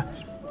apprentice here.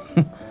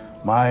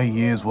 My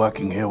years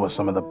working here were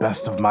some of the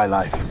best of my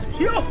life.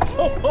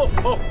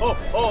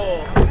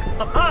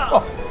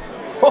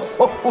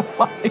 Oh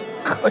my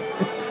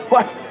goodness.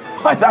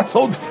 Why, that's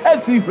old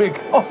Fezziwig.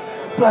 Oh,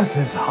 bless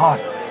his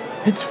heart.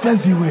 It's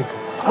Fezziwig,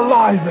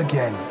 alive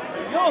again.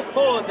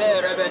 Yo-ho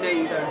there,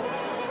 Ebenezer.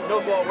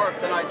 No more work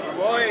tonight, my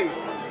boy.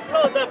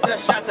 Close up the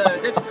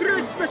shutters. It's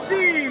Christmas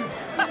Eve.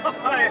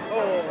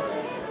 Hi-ho.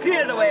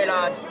 Clear the way,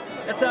 lad.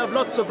 Let's have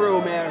lots of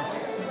room here.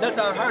 Let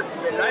our hearts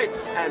be light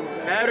and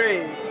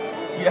merry.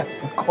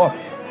 Yes, of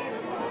course.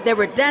 There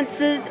were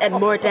dances and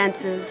more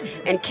dances,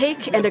 and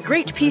cake and a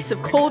great piece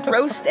of cold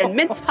roast and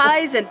mince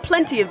pies and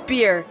plenty of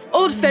beer.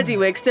 Old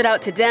Fezziwig stood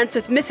out to dance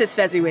with Mrs.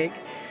 Fezziwig.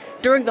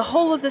 During the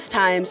whole of this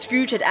time,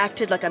 Scrooge had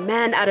acted like a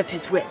man out of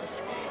his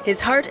wits.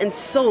 His heart and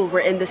soul were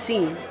in the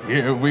scene.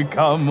 Here we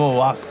come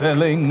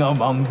a-wassailing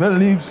among the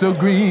leaves so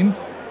green.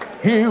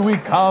 Here we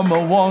come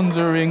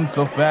a-wandering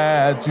so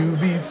fair to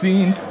be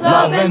seen.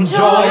 Love and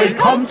joy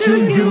come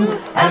to you,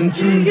 and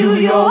to you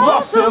your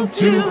wassail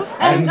too.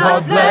 And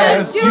God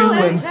bless you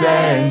and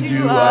send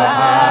you a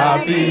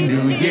happy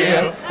new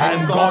year.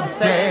 And God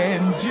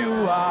send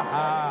you a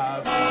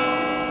happy...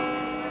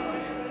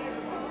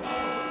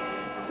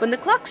 When the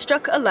clock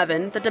struck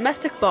 11, the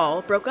domestic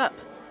ball broke up.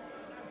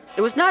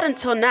 It was not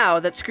until now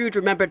that Scrooge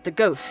remembered the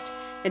ghost,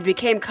 and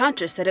became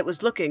conscious that it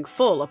was looking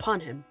full upon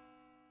him.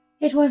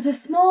 It was a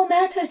small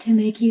matter to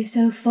make you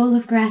so full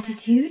of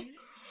gratitude.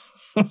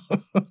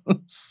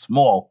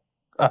 Small?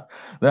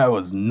 There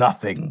was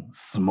nothing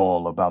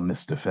small about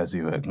Mr.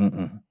 Fezziwig.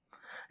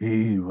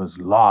 He was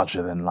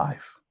larger than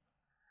life.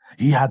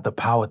 He had the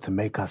power to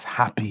make us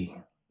happy,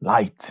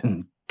 light,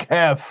 and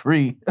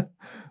carefree.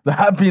 The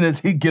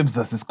happiness he gives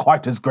us is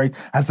quite as great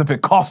as if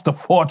it cost a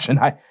fortune.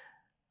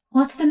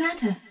 What's the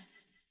matter?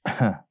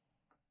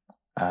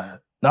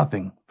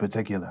 Nothing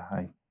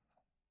particular.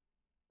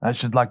 I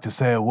should like to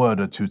say a word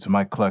or two to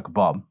my clerk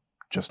Bob,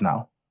 just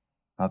now.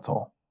 That's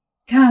all.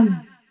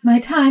 Come, my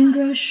time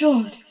grows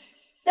short.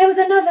 There was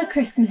another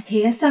Christmas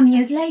here some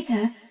years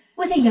later,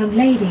 with a young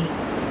lady.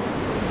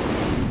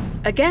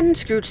 Again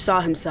Scrooge saw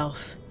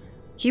himself.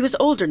 He was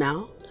older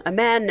now, a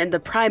man in the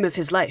prime of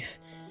his life.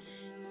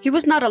 He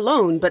was not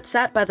alone, but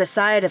sat by the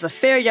side of a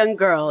fair young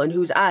girl in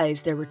whose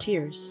eyes there were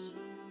tears.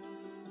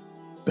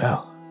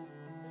 Belle.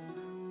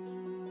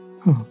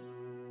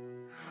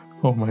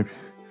 Oh,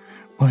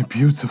 my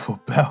beautiful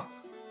Belle.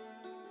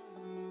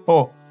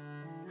 Oh,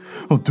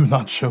 do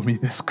not show me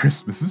this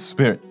Christmas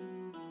spirit.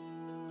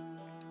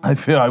 I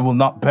fear I will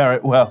not bear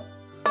it well.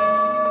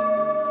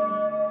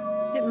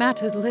 It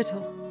matters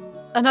little.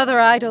 Another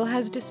idol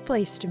has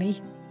displaced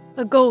me,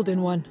 a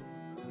golden one.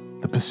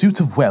 The pursuit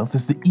of wealth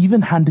is the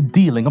even-handed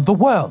dealing of the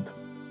world.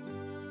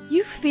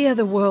 You fear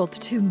the world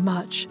too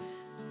much.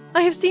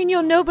 I have seen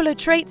your nobler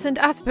traits and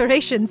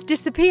aspirations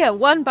disappear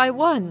one by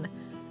one.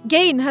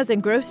 Gain has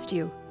engrossed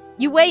you.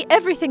 You weigh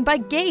everything by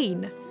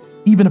gain.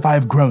 Even if I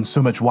have grown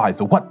so much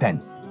wiser, what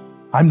then?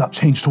 I'm not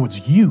changed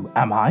towards you,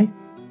 am I?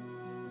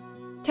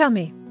 Tell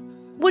me,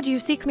 would you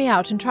seek me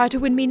out and try to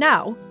win me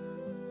now?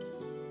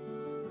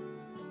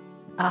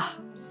 Ah,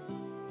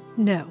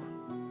 no.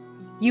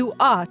 You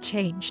are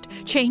changed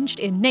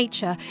in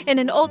nature, in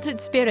an altered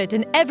spirit,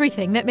 in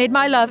everything that made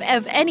my love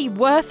of any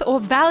worth or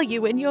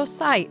value in your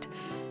sight.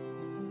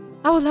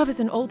 Our love is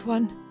an old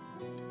one.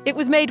 It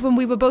was made when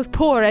we were both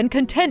poor and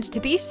content to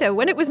be so.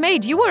 When it was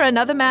made, you were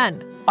another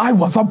man. I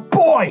was a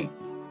boy!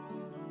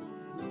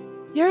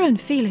 Your own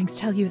feelings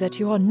tell you that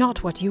you are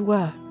not what you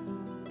were.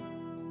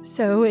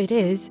 So it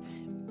is,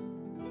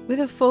 with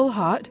a full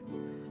heart,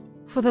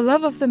 for the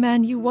love of the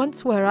man you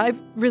once were, I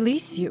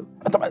release you.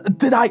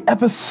 Did I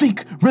ever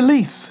seek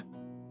release?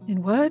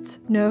 In words?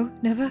 No,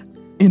 never.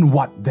 In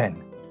what,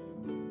 then?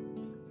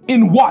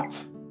 In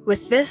what?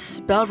 With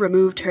this, Belle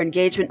removed her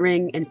engagement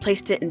ring and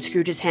placed it in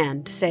Scrooge's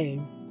hand,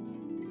 saying,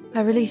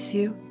 I release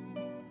you.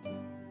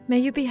 May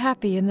you be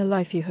happy in the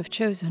life you have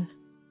chosen.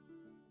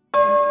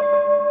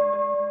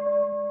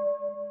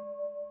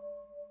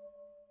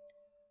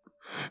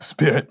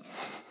 Spirit,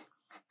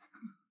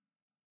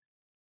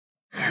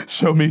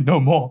 show me no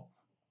more.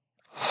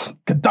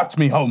 Conduct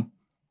me home.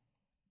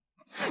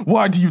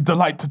 Why do you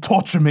delight to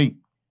torture me?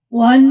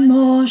 One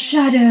more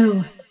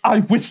shadow. I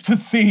wish to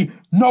see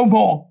no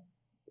more.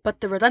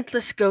 But the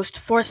relentless ghost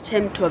forced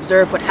him to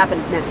observe what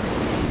happened next.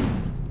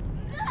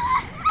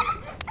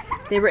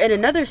 They were in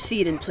another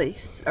seat-in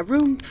place, a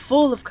room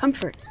full of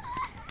comfort.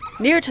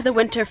 Near to the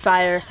winter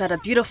fire sat a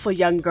beautiful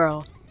young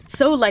girl,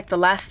 so like the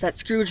last that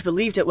Scrooge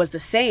believed it was the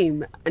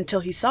same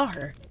until he saw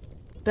her.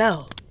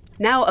 Belle,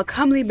 now a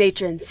comely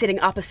matron sitting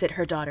opposite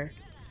her daughter.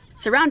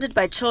 Surrounded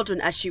by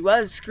children as she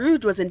was,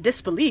 Scrooge was in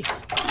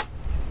disbelief.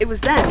 It was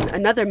then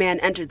another man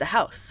entered the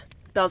house,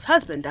 Belle's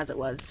husband as it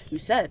was, who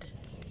said,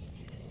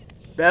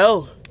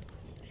 Belle,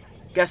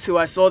 guess who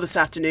I saw this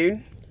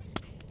afternoon?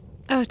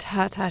 Oh,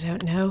 Tut, I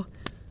don't know.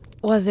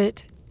 Was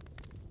it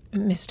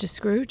Mr.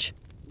 Scrooge?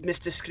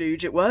 Mr.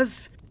 Scrooge it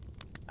was.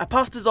 I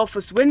passed his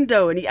office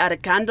window and he had a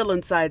candle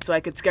inside so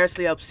I could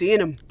scarcely help seeing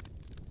him.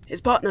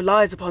 His partner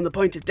lies upon the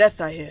point of death,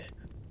 I hear.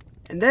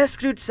 And there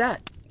Scrooge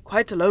sat,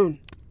 quite alone.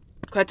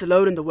 Quite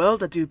alone in the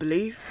world, I do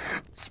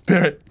believe.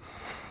 Spirit,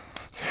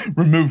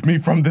 remove me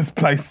from this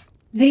place.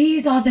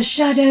 These are the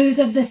shadows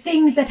of the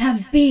things that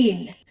have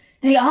been.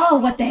 They are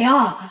what they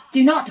are.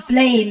 Do not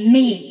blame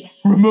me.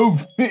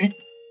 Remove me.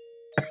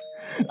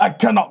 I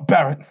cannot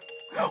bear it.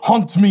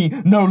 Haunt me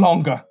no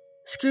longer.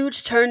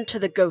 Scrooge turned to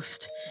the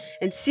ghost,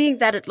 and seeing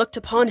that it looked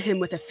upon him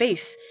with a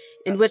face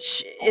in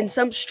which, in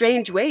some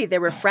strange way,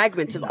 there were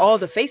fragments of all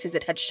the faces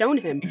it had shown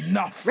him,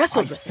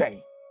 wrestled with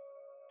him.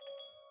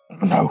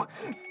 No,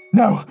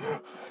 no,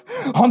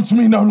 hunt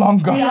me no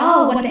longer. They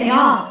are what they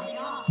are.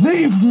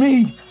 Leave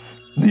me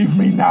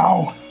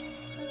now.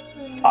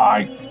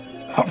 I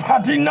have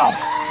had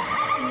enough.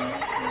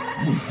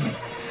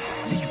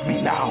 Leave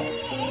me now.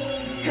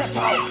 Get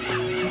out.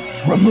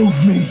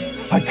 Remove me.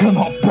 I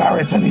cannot bear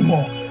it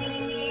anymore.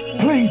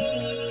 Please.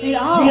 They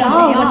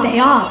are what they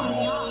are.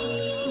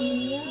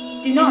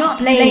 Do not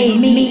blame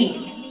me.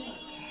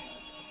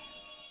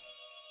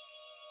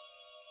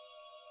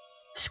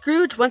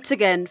 Scrooge once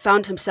again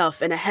found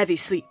himself in a heavy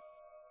sleep.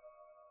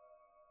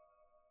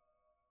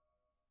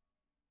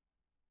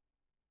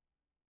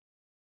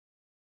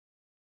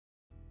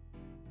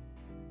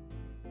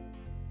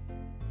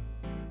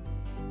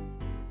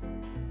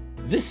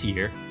 This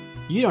year,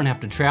 you don't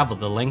have to travel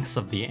the lengths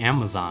of the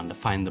Amazon to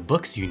find the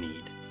books you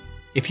need.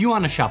 If you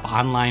want to shop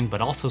online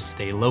but also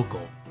stay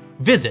local,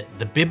 visit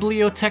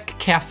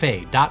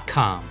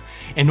thebibliotechcafe.com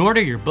and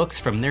order your books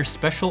from their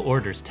special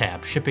orders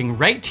tab, shipping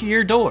right to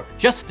your door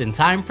just in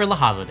time for the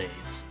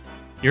holidays.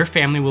 Your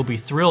family will be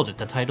thrilled at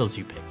the titles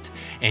you picked,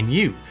 and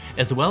you,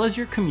 as well as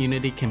your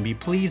community, can be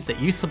pleased that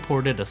you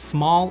supported a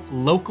small,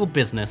 local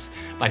business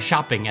by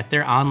shopping at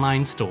their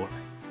online store.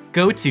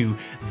 Go to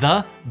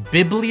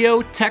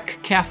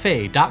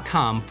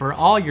thebibliotechcafe.com for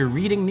all your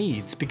reading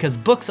needs, because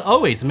books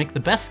always make the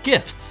best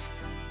gifts.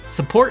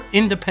 Support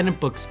independent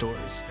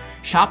bookstores.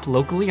 Shop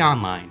locally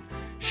online.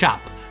 Shop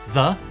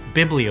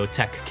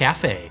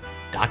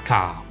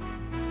thebibliotechcafe.com.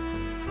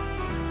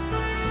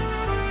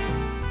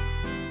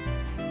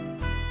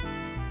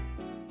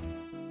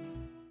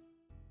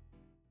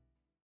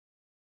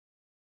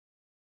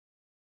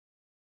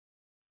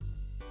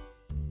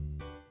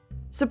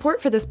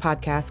 Support for this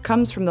podcast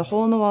comes from the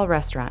Hole in the Wall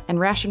restaurant and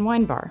Ration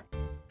Wine Bar.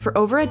 For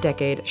over a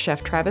decade,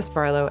 Chef Travis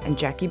Barlow and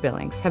Jackie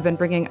Billings have been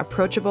bringing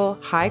approachable,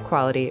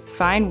 high-quality,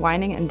 fine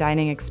wining and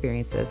dining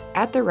experiences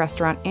at their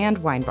restaurant and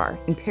wine bar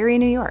in Perry,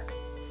 New York.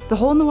 The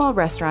Hole in the Wall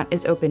restaurant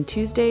is open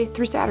Tuesday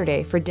through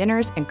Saturday for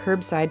dinners and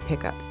curbside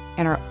pickup,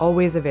 and are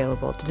always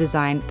available to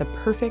design the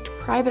perfect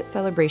private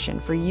celebration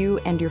for you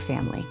and your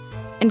family.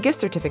 And gift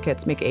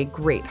certificates make a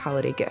great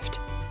holiday gift.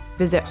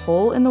 Visit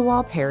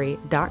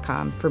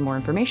holeinthewallperry.com for more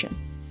information.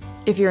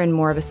 If you're in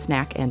more of a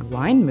snack and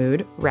wine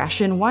mood,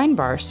 Ration Wine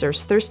Bar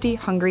serves thirsty,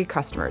 hungry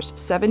customers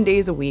 7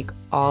 days a week,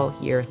 all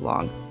year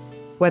long.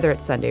 Whether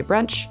it's Sunday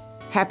brunch,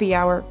 happy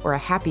hour, or a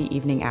happy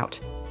evening out.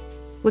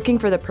 Looking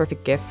for the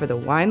perfect gift for the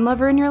wine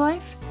lover in your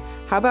life?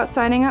 How about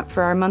signing up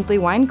for our monthly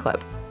wine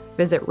club?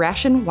 Visit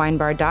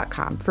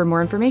rationwinebar.com for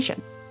more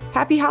information.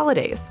 Happy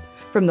holidays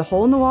from the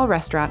Hole in the Wall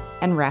restaurant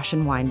and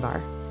Ration Wine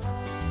Bar.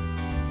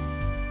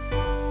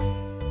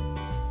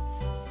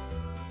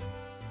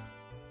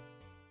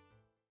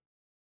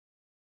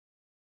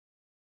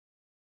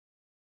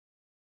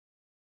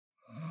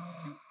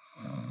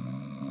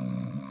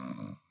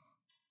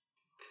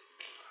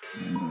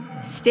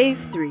 Stave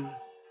 3.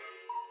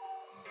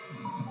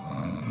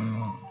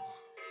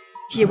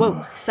 He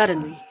awoke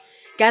suddenly,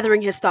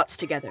 gathering his thoughts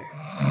together.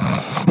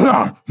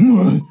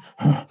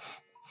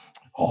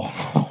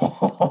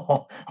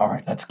 Oh, all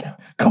right, let's go.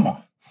 Come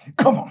on,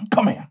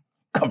 come here.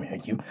 Come here,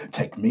 you.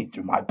 Take me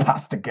through my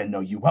past again. No,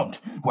 you won't.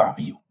 Where are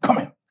you? Come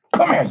here,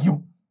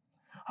 you.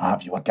 I'll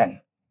have you again.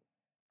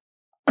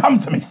 Come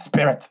to me,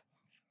 spirit.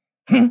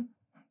 Be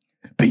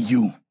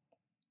you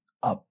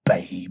a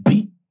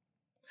baby?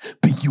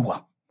 Be you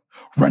a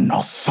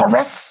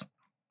rhinoceros?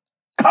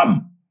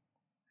 Come!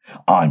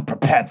 I'm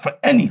prepared for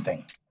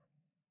anything.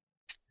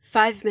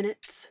 5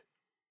 minutes.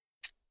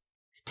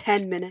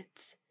 10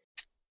 minutes.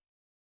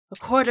 A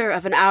quarter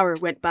of an hour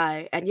went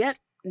by, and yet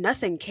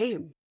nothing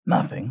came.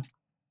 Nothing?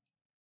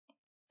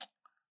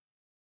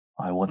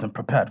 I wasn't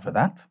prepared for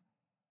that.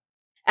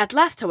 At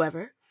last,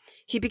 however,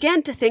 he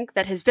began to think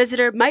that his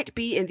visitor might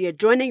be in the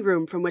adjoining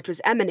room from which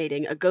was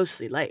emanating a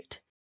ghostly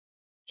light.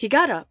 He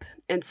got up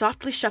and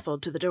softly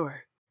shuffled to the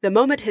door. The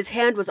moment his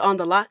hand was on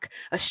the lock,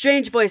 a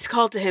strange voice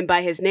called to him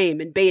by his name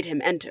and bade him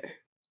enter.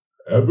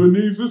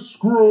 Ebenezer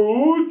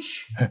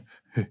Scrooge?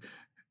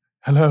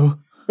 Hello?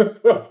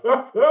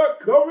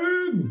 Come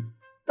in!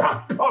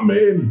 Come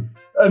in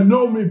and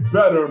know me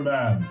better,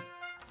 man.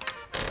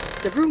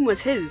 The room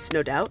was his,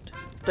 no doubt,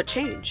 but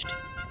changed.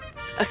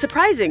 A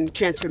surprising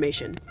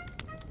transformation.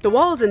 The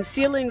walls and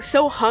ceiling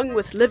so hung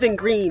with living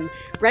green,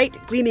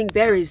 bright gleaming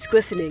berries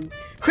glistening,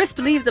 crisp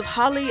leaves of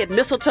holly and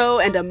mistletoe,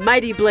 and a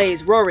mighty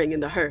blaze roaring in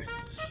the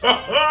hearth.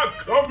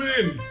 Come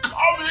in!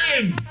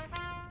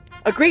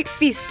 A great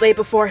feast lay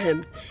before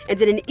him, and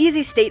in an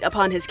easy state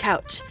upon his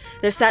couch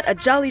there sat a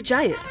jolly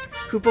giant,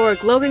 who bore a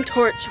glowing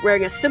torch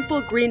wearing a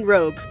simple green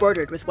robe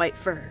bordered with white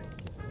fur.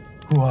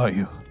 Who are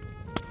you?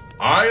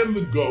 I am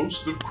the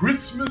ghost of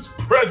Christmas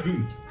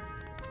Present.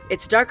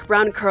 Its dark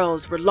brown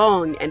curls were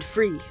long and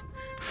free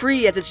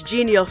as its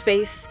genial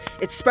face,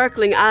 its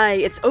sparkling eye,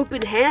 its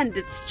open hand,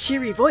 its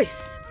cheery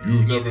voice.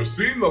 You've never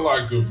seen the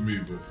like of me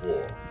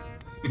before.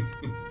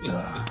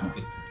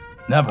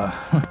 Never.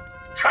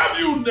 Have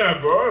you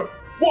never?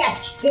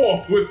 walked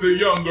forth with the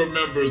younger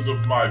members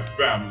of my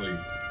family,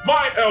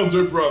 my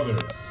elder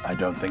brothers. I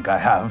don't think I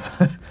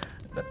have.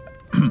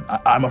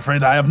 I'm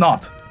afraid I have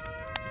not.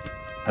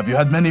 Have you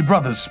had many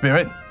brothers,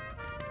 Spirit?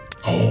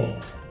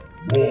 Oh,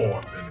 more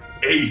than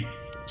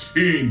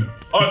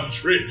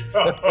 1,800.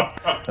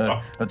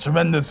 A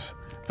tremendous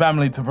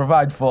family to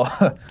provide for.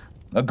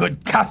 A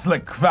good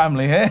Catholic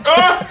family, eh?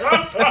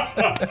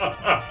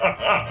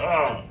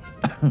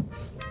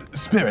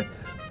 Spirit,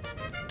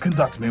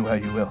 conduct me where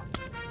you will.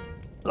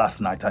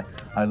 Last night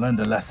I learned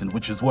a lesson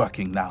which is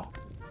working now.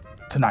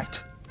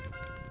 Tonight,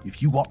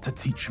 if you want to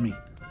teach me,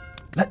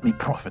 let me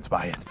profit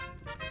by it.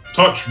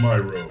 Touch my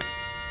robe.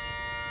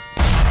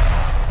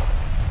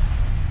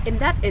 In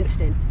that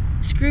instant,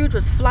 Scrooge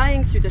was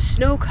flying through the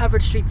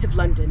snow-covered streets of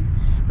London,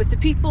 with the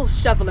people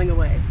shoveling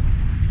away.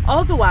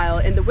 All the while,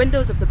 in the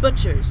windows of the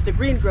butchers, the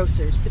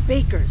greengrocers, the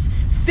bakers,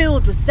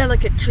 filled with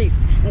delicate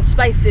treats and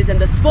spices and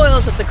the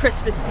spoils of the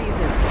Christmas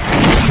season.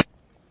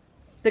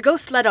 The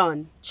ghost led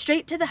on,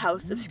 straight to the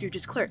house of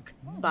Scrooge's clerk,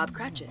 Bob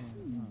Cratchit.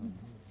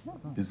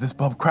 Is this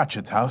Bob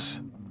Cratchit's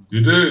house?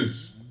 It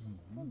is.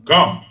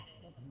 Come.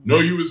 Know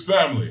you his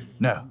family?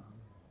 No,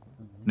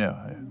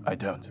 I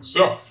don't.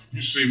 So,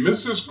 you see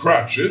Mrs.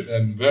 Cratchit,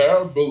 and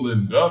there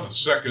Belinda, the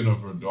second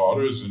of her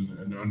daughters,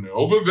 and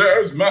over there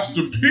is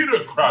Master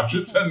Peter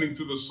Cratchit tending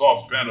to the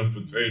saucepan of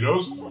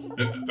potatoes.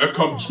 And there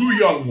come two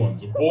young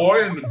ones, a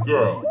boy and a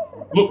girl.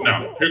 Look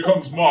now, here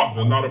comes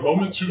Martha, not a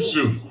moment too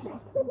soon.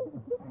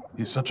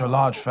 He's such a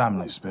large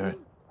family, Spirit.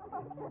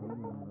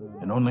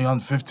 And only on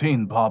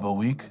 15 bob a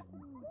week.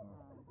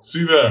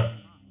 See there.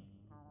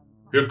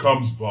 Here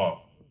comes Bob,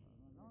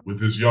 with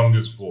his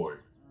youngest boy,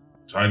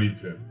 Tiny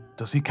Tim.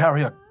 Does he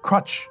carry a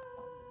crutch,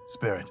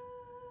 Spirit?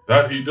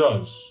 That he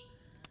does.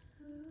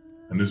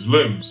 And his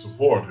limbs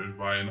supported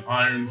by an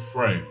iron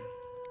frame.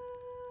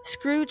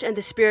 Scrooge and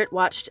the Spirit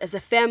watched as the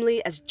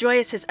family, as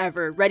joyous as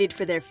ever, readied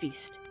for their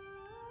feast.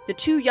 The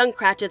two young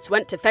Cratchits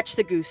went to fetch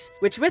the goose,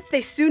 which with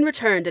they soon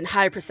returned in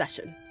high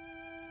procession.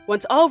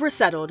 Once all were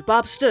settled,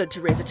 Bob stood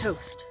to raise a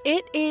toast.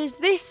 It is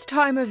this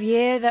time of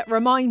year that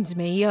reminds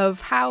me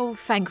of how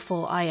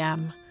thankful I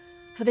am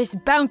for this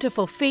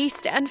bountiful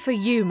feast and for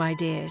you, my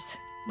dears,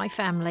 my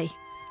family.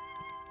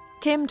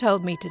 Tim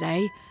told me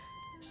today,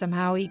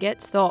 somehow he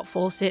gets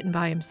thoughtful sitting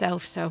by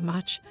himself so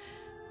much.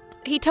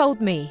 He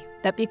told me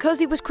that because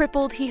he was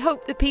crippled, he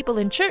hoped the people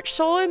in church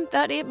saw him,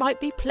 that it might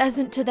be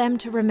pleasant to them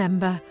to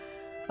remember,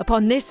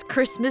 upon this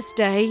Christmas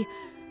day,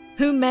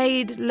 who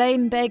made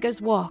lame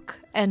beggars walk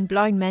and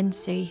blind men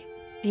see.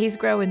 He's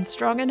growing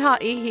strong and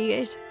hearty, he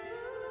is.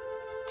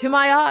 To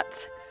my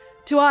arts,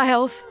 to our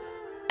health,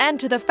 and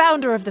to the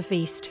founder of the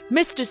feast,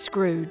 Mr.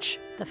 Scrooge.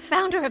 The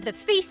founder of the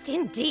feast,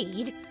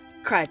 indeed,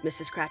 cried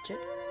Mrs. Cratchit.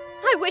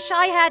 I wish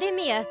I had him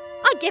here.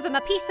 I'd give him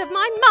a piece of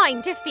my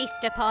mind to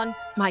feast upon.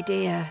 My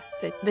dear,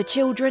 the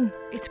children,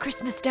 it's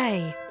Christmas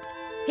Day.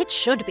 It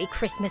should be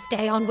Christmas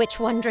Day on which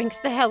one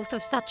drinks the health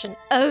of such an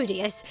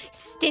odious,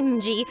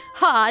 stingy,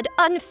 hard,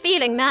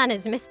 unfeeling man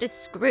as Mr.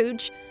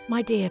 Scrooge.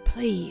 My dear,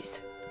 please.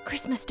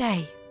 Christmas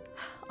Day.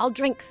 I'll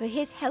drink for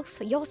his health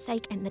for your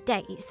sake and the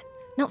day's,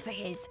 not for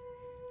his.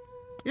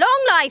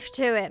 Long life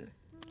to him!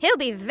 He'll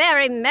be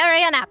very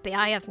merry and happy,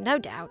 I have no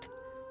doubt.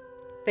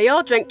 They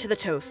all drank to the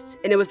toast,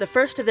 and it was the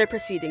first of their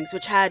proceedings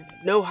which had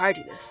no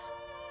heartiness.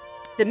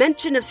 The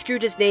mention of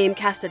Scrooge's name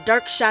cast a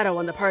dark shadow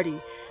on the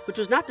party, which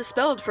was not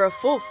dispelled for a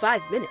full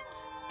 5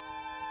 minutes.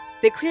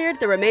 They cleared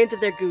the remains of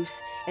their goose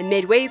and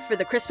made way for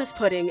the Christmas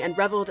pudding and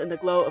reveled in the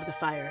glow of the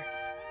fire.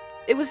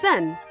 It was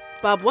then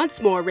Bob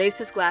once more raised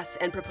his glass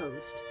and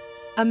proposed.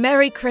 A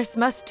Merry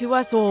Christmas to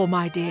us all,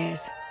 my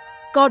dears.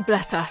 God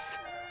bless us.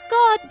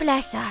 God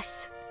bless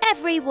us,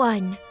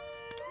 everyone,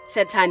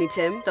 said Tiny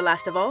Tim, the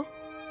last of all.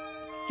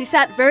 He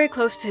sat very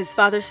close to his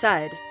father's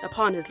side,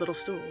 upon his little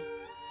stool.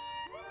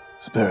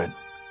 Spirit,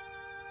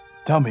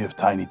 tell me if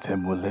Tiny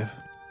Tim will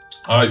live.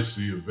 I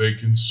see a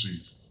vacant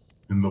seat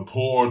in the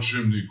poor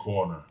chimney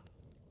corner,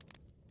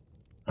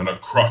 and a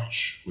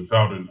crutch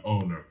without an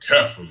owner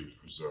carefully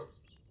preserved.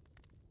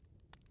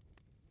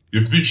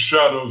 If these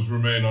shadows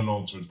remain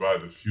unaltered by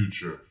the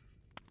future,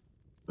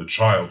 the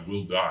child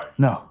will die.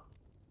 No.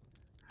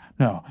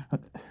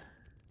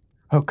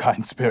 Oh,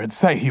 kind Spirit,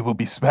 say he will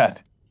be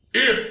spared.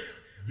 If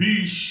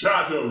these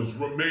shadows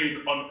remain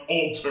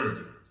unaltered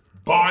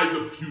by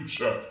the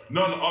future,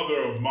 none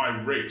other of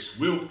my race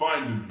will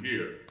find him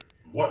here.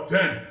 What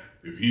then?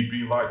 If he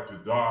be like to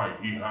die,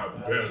 he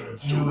had better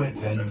do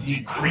it and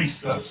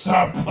decrease the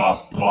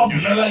surplus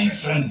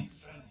population.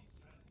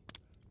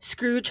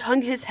 Scrooge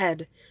hung his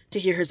head to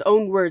hear his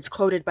own words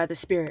quoted by the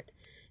Spirit,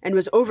 and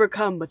was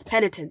overcome with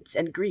penitence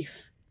and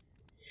grief.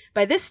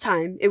 By this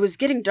time, it was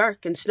getting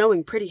dark and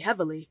snowing pretty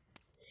heavily.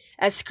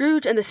 As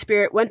Scrooge and the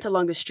Spirit went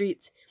along the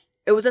streets,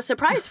 it was a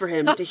surprise for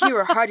him to hear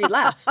a hearty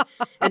laugh,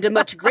 and a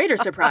much greater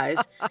surprise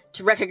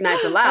to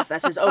recognize the laugh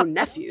as his own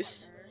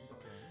nephew's.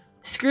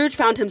 Scrooge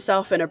found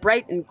himself in a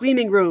bright and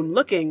gleaming room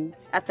looking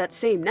at that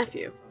same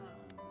nephew.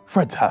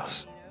 Fred's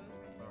house.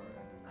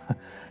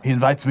 He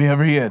invites me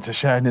every year to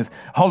share in his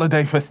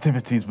holiday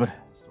festivities,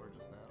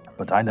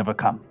 but I never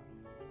come.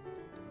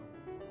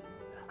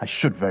 I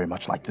should very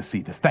much like to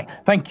see this.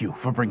 Thank you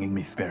for bringing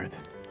me Spirit.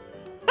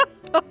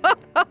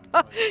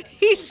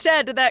 He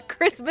said that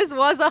Christmas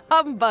was a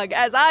humbug,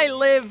 as I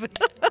live.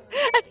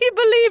 And he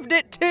believed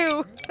it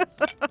too.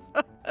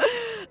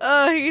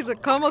 He's a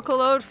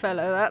comical old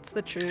fellow, that's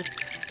the truth.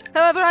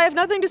 However, I have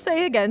nothing to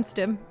say against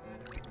him.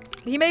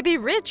 He may be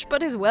rich,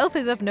 but his wealth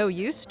is of no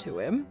use to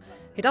him.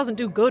 He doesn't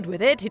do good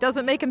with it. He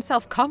doesn't make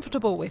himself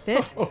comfortable with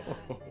it.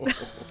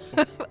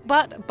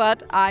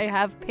 But I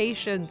have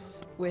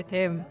patience with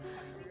him.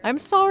 I'm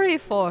sorry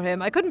for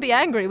him. I couldn't be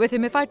angry with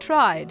him if I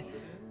tried.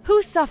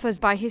 Who suffers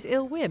by his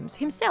ill whims?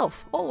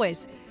 Himself,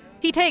 always.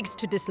 He takes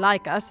to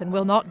dislike us and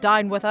will not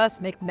dine with us,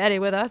 make merry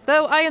with us,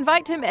 though I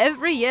invite him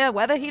every year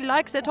whether he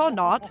likes it or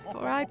not,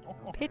 for I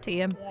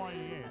pity him.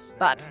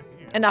 But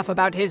enough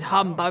about his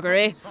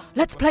humbuggery.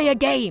 Let's play a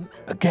game.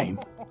 A game?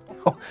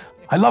 Oh,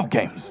 I love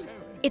games.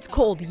 It's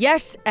called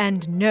Yes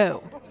and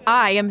No.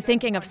 I am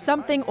thinking of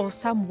something or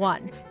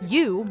someone.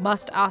 You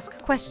must ask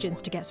questions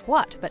to guess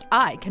what, but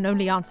I can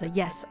only answer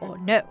yes or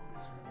no.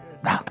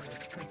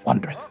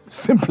 Wondrous.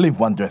 Simply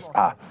wondrous.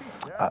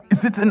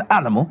 Is it an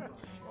animal?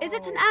 Is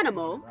it an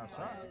animal?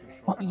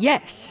 What?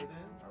 Yes.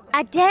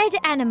 A dead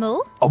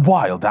animal? A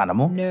wild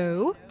animal?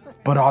 No.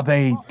 But are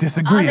they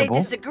disagreeable? Are they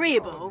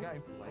disagreeable?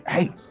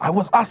 Hey, I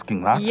was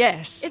asking that.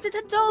 Yes. Is it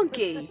a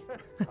donkey?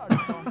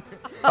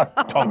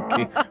 A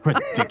donkey?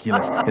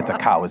 Ridiculous. It's a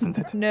cow, isn't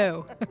it?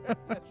 No.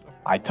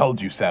 I told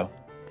you so.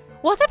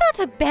 What about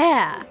a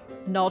bear?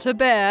 Not a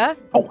bear.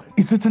 Oh,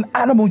 is it an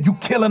animal you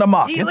kill in a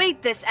market? Do you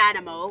eat this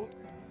animal?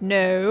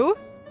 No.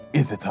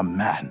 Is it a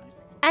man?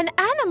 An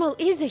animal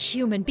is a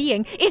human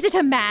being. Is it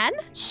a man?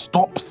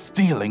 Stop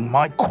stealing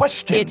my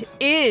questions.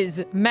 It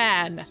is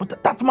man.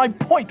 But that's my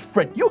point,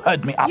 Fred. You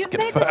heard me ask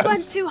it first. You made this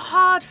one too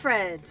hard,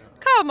 Fred.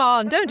 Come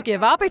on, don't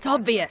give up. It's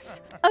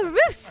obvious. A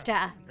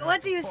rooster.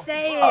 What are you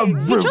saying? A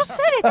rooster? You just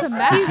said it's a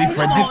man. You see,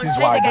 Fred, this is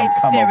why I don't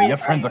come over. Your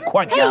friends are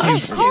quite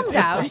stupid.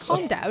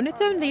 Calm down.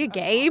 It's only a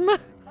game.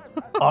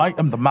 I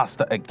am the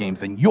master at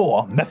games, and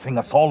you're messing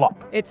us all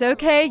up. It's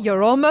okay.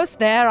 You're almost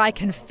there. I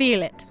can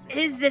feel it.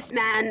 Is this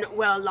man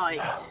well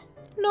liked?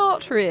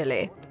 Not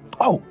really.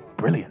 Oh,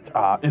 brilliant.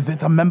 Is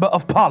it a member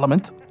of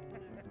parliament?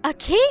 A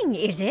king,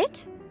 is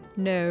it?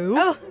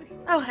 No.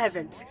 Oh,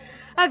 heavens.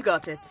 I've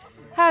got it.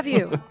 Have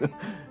you?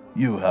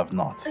 You have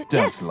not.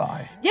 Don't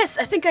lie. Yes,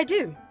 I think I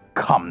do.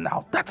 Come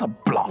now, that's a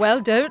bluff.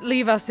 Well, don't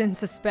leave us in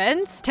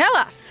suspense. Tell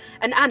us.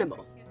 An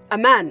animal. A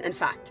man, in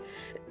fact.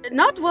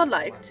 Not well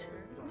liked.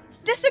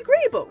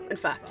 Disagreeable, in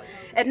fact.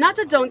 And not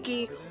a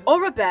donkey,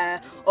 or a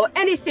bear, or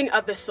anything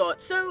of the sort.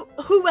 So,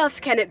 who else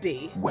can it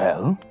be?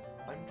 Well,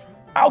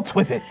 out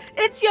with it.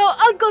 It's your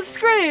Uncle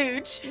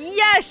Scrooge.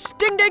 Yes!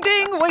 Ding, ding,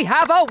 ding! We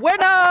have a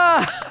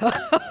winner!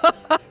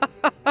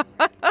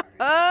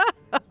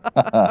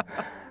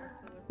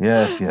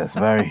 Yes,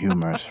 very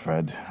humorous,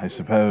 Fred. I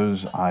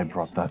suppose I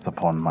brought that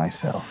upon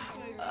myself.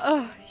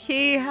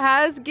 He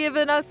has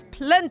given us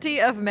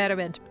plenty of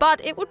merriment,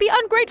 but it would be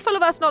ungrateful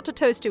of us not to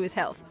toast to his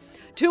health.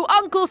 To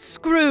Uncle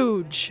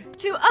Scrooge.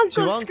 To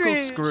Uncle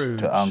Scrooge.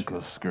 To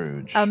Uncle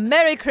Scrooge. A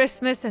Merry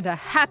Christmas and a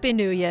Happy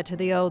New Year to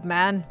the old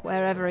man,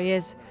 wherever he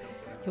is.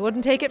 He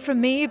wouldn't take it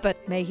from me,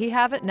 but may he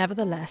have it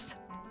nevertheless.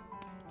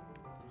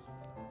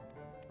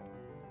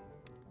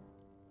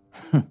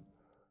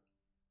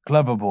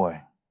 Clever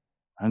boy.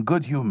 And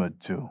good-humored,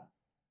 too.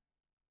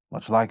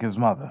 Much like his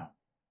mother.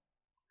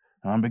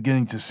 I'm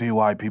beginning to see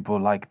why people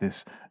like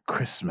this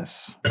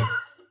Christmas.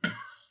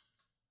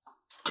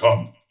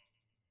 Come.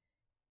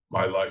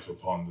 My life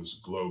upon this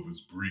globe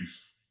is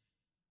brief.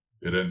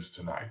 It ends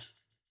tonight.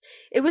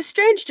 It was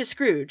strange to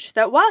Scrooge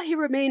that while he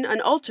remained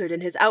unaltered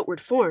in his outward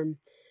form,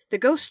 the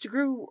ghost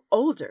grew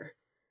older.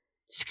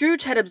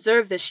 Scrooge had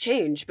observed this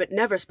change, but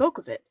never spoke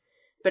of it.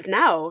 But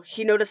now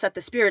he noticed that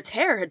the spirit's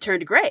hair had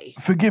turned gray.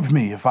 Forgive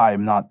me if I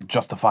am not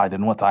justified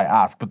in what I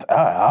ask, but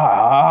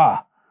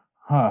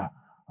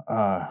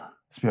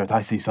Spirit,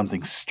 I see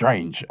something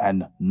strange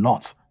and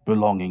not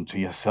belonging to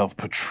yourself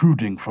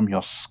protruding from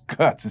your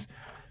skirts.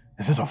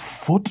 Is it a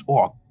foot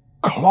or a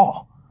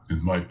claw?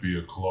 It might be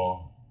a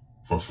claw,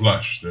 for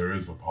flesh there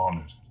is upon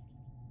it.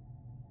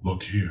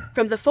 Look here.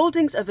 From the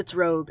foldings of its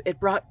robe, it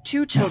brought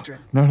two children.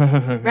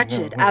 No.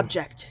 Wretched,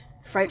 abject,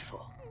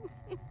 frightful.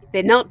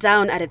 They knelt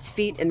down at its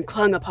feet and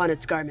clung upon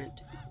its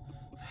garment.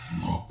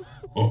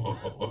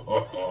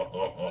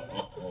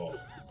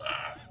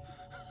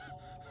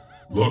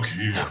 Look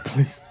here. No,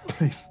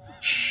 please.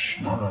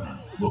 Shh, no.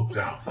 Look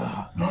down.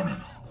 No.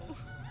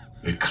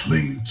 They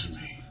cling to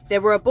me.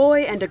 There were a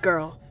boy and a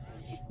girl.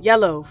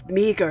 Yellow,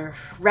 meager,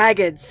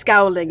 ragged,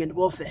 scowling, and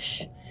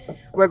wolfish.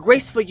 Where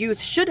graceful youth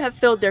should have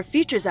filled their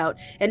features out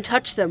and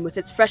touched them with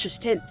its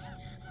freshest tints.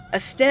 A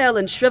stale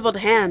and shriveled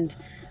hand,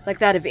 like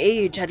that of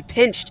age, had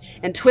pinched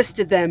and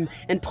twisted them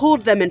and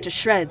pulled them into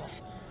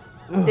shreds.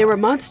 They were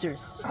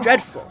monsters,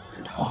 dreadful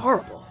and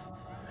horrible.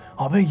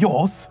 Are they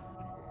yours?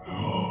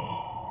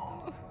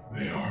 No,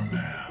 they are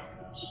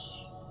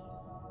man's.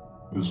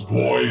 This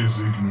boy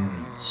is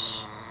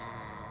ignorance.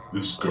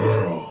 This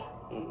girl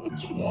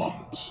is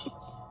want.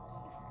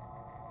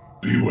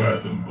 Beware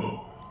them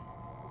both.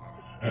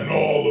 and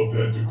all of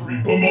their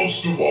degree, but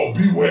most of all,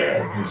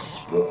 beware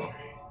this boy.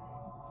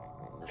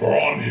 For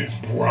on his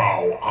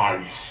brow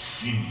I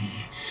see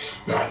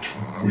that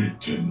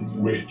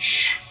written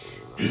which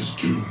is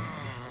doom.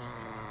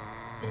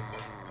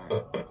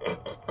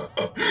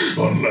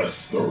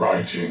 Unless the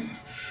writing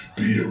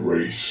be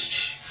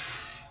erased,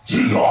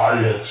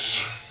 deny it.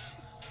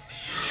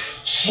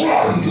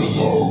 Slander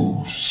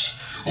those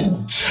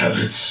who tell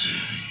it to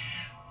thee.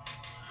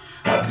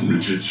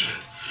 Admit it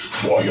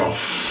for your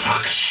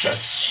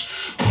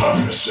factious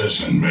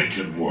purposes and make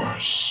it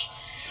worse.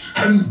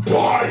 And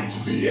bide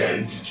the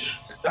end.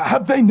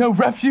 Have they no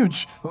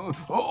refuge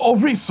or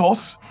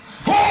resource?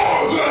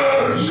 Are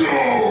there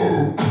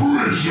no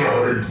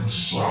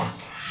prisons? Are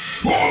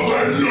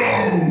there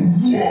no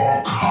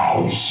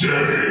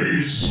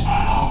workhouses?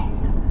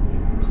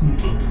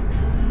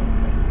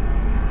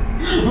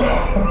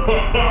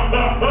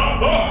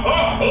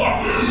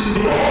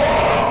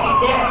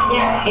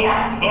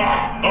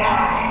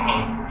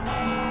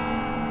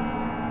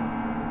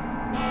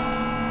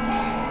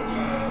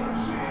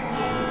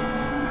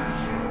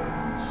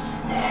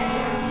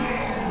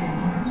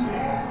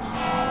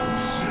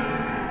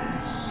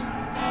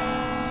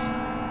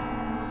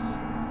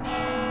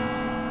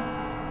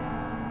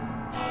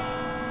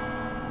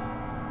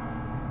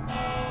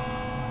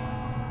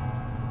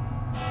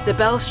 The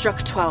bell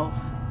struck 12.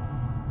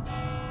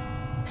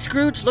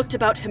 Scrooge looked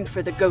about him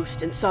for the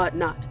ghost and saw it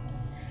not.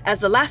 As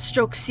the last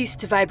stroke ceased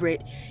to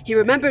vibrate, he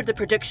remembered the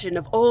prediction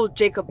of old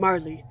Jacob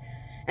Marley,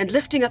 and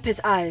lifting up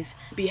his eyes,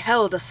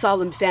 beheld a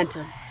solemn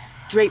phantom,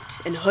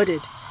 draped and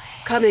hooded,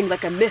 coming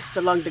like a mist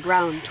along the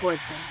ground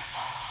towards him.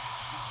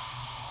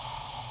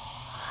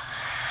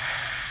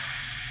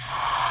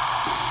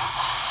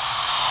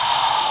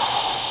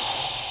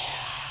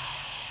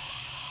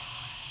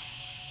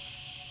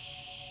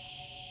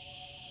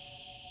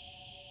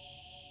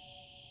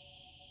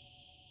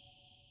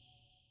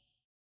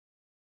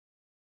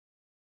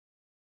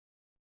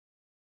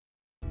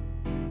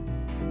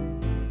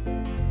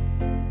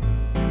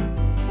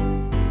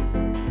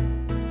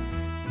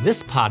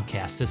 This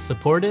podcast is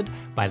supported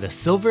by the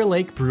Silver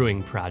Lake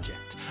Brewing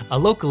Project, a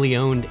locally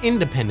owned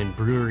independent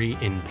brewery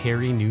in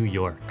Perry, New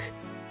York.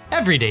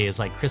 Every day is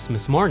like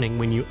Christmas morning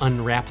when you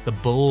unwrap the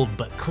bold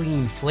but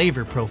clean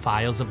flavor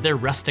profiles of their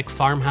rustic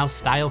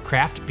farmhouse-style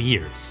craft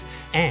beers.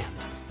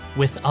 And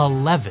with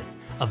 11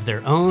 of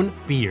their own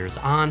beers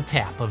on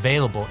tap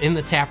available in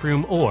the tap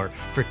room or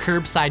for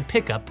curbside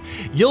pickup,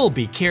 you'll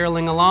be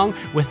caroling along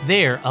with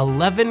their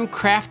 11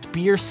 craft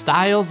beer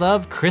styles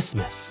of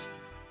Christmas.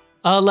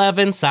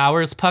 11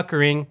 sours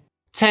puckering,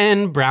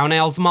 10 brown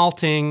ales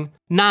malting,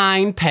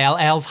 9 pale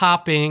ales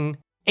hopping,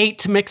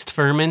 8 mixed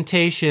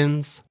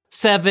fermentations,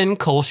 7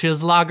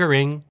 kolsch's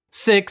lagering,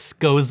 6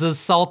 gozas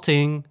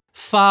salting,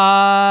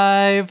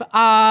 5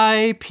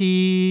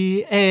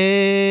 IPAs,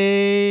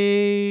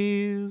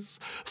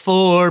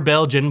 4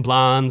 Belgian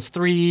blondes,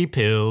 3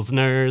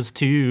 pilsners,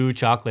 2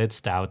 chocolate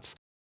stouts,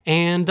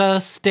 and a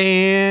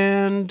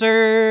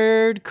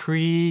standard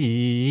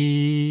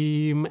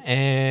cream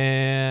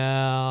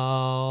ale.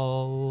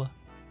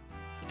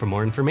 For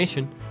more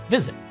information,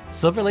 visit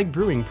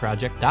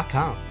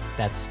silverlakebrewingproject.com.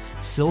 That's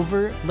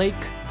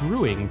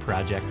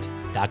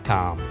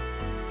silverlakebrewingproject.com.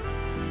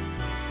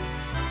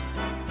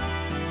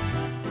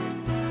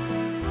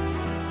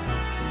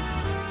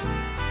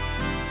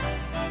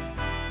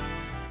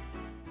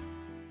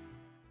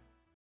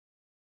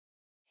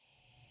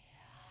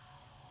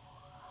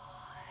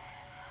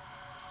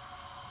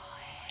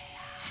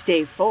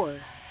 Stave 4.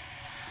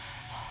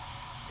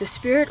 The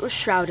spirit was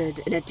shrouded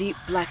in a deep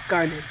black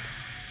garment,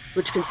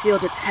 which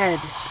concealed its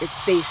head, its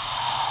face,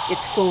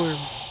 its form,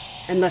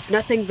 and left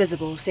nothing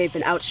visible save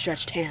an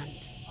outstretched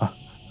hand.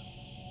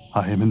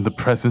 I am in the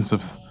presence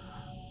of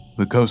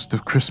the ghost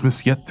of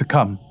Christmas yet to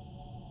come.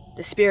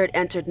 The spirit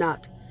answered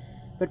not,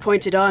 but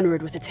pointed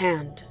onward with its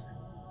hand.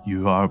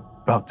 You are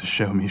about to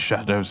show me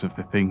shadows of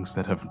the things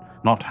that have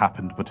not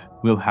happened but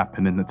will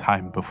happen in the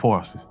time before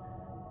us.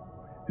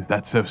 Is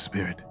that so,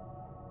 spirit?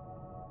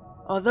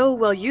 Although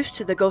well used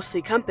to the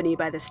ghostly company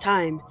by this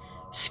time,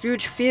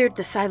 Scrooge feared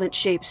the silent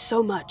shape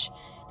so much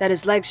that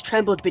his legs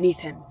trembled beneath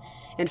him,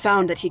 and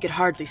found that he could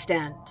hardly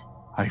stand.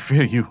 I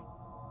fear you,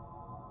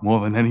 more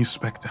than any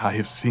spectre I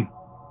have seen.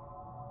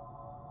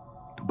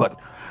 But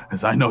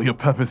as I know your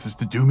purpose is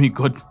to do me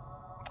good,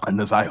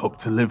 and as I hope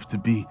to live to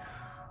be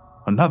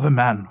another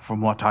man from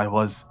what I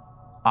was,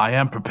 I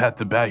am prepared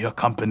to bear your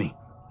company,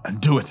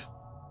 and do it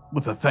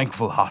with a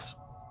thankful heart.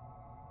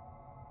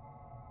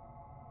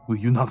 Will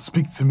you not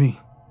speak to me?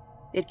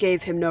 It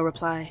gave him no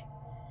reply.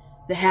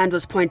 The hand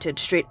was pointed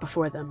straight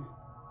before them.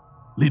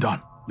 Lead on,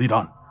 lead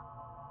on.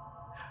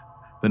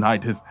 The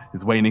night is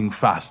waning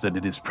fast, and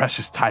it is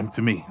precious time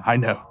to me, I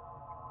know.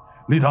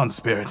 Lead on,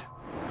 spirit.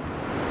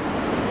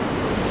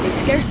 They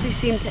scarcely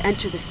seemed to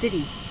enter the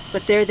city,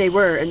 but there they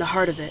were in the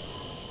heart of it.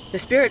 The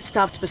spirit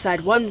stopped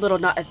beside one little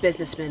knot of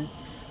businessmen.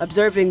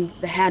 Observing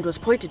the hand was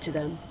pointed to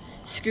them,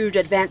 Scrooge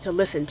advanced to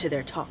listen to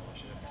their talk.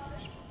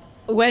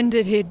 When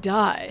did he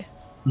die?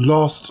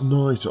 Last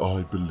night,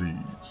 I believe.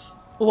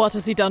 What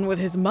has he done with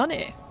his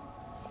money?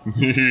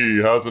 He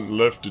hasn't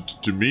left it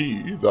to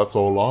me, that's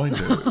all I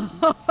know.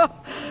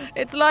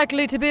 It's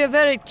likely to be a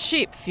very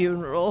cheap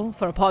funeral,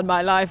 for upon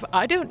my life,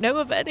 I don't know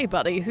of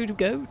anybody who'd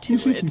go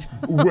to it.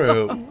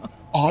 Well,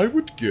 I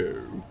would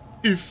go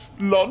if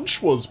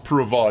lunch was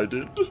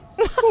provided.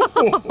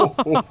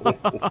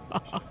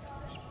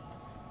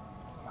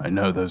 I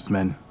know those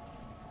men.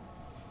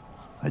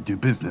 I do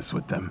business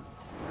with them.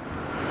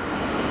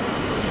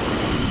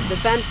 The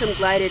Phantom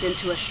glided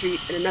into a street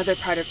in another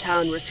part of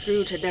town where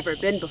Scrooge had never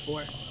been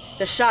before.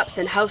 The shops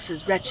and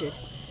houses wretched,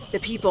 the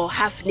people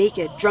half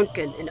naked,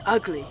 drunken, and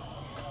ugly.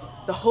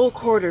 The whole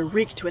quarter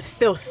reeked with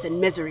filth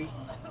and misery.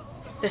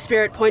 The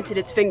spirit pointed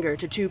its finger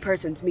to two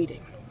persons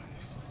meeting.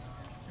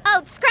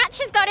 Old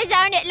Scratch has got his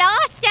own at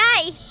last,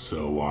 eh?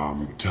 So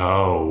I'm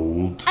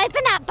told.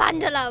 Open that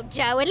bundle, old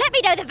Joe, and let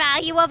me know the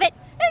value of it.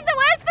 Who's the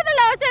worse for the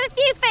loss of a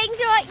few things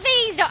like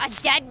these? Not a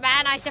dead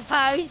man, I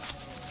suppose.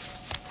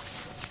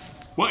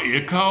 What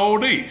you call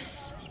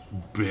this?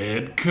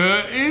 Bed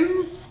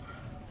curtains?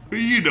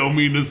 You don't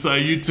mean to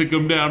say you took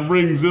him down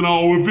rings and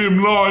all with him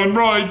lying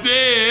right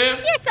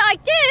there? Yes, I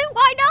do.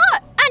 Why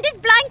not? And his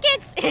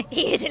blankets.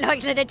 He isn't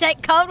likely to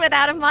take cold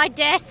without him, I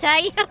dare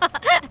say.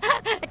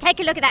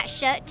 Take a look at that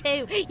shirt,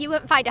 too. You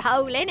wouldn't find a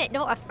hole in it,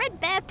 not a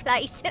threadbare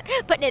place.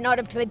 Putting it on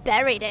him to have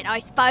buried it, I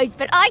suppose,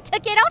 but I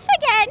took it off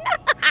again.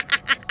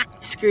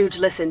 Scrooge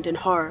listened in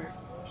horror.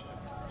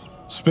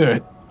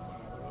 Spirit.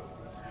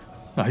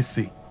 I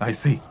see.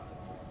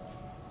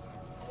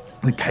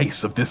 The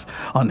case of this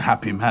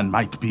unhappy man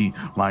might be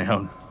my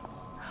own.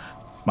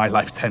 My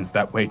life tends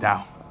that way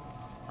now.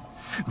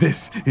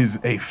 This is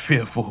a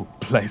fearful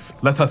place.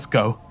 Let us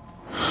go.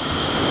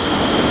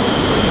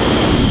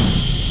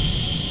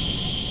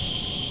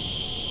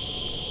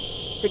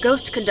 The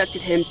ghost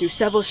conducted him through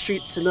several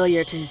streets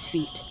familiar to his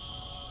feet.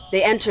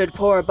 They entered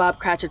poor Bob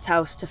Cratchit's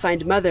house to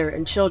find mother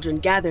and children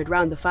gathered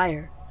round the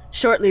fire.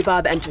 Shortly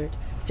Bob entered,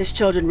 his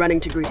children running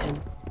to greet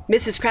him.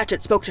 Mrs.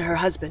 Cratchit spoke to her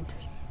husband.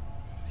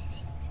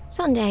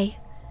 Sunday.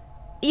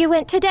 You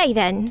went today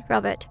then,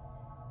 Robert?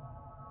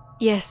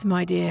 Yes,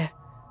 my dear.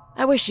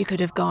 I wish you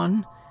could have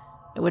gone.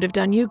 It would have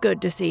done you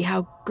good to see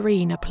how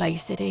green a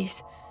place it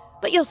is.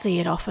 But you'll see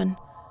it often.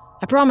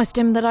 I promised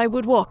him that I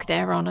would walk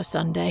there on a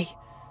Sunday.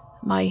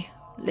 My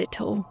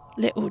little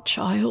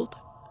child.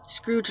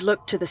 Scrooge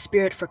looked to the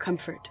spirit for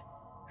comfort.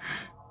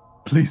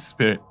 Please,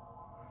 Spirit,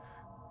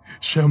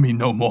 show me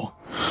no more.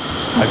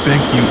 I beg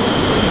you.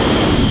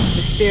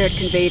 The spirit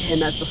conveyed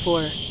him as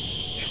before,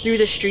 through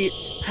the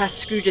streets, past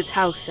Scrooge's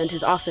house and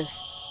his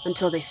office,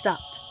 until they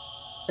stopped.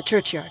 A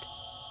churchyard.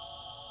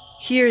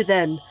 Here,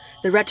 then,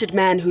 the wretched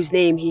man whose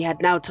name he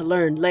had now to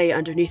learn lay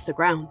underneath the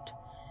ground.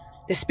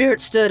 The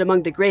spirit stood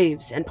among the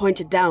graves and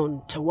pointed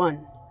down to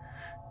one.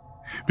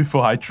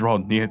 Before I draw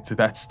near to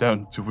that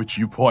stone to which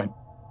you point,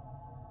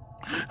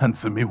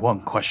 answer me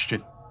one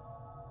question.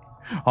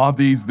 Are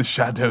these the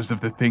shadows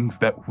of the things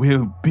that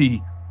will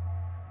be?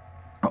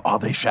 Or are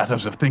they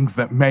shadows of things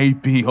that may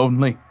be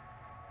only?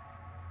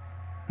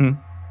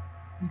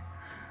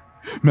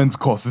 Men's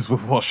courses will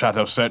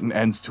foreshadow certain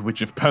ends to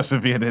which if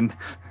persevered in,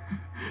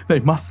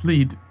 they must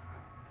lead.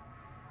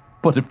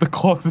 But if the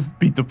courses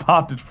be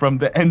departed from,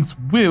 the ends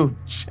will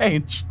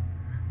change.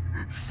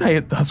 Say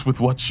it thus with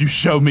what you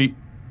show me.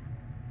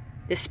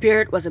 The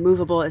spirit was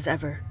immovable as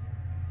ever.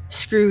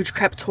 Scrooge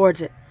crept towards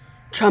it,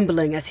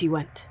 trembling as he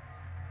went.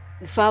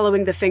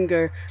 Following the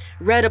finger,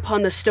 read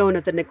upon the stone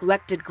of the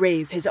neglected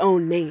grave his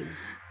own name.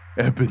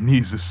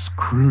 Ebenezer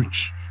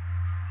Scrooge.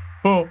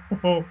 Oh,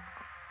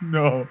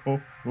 no.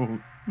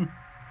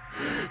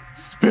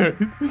 Spirit,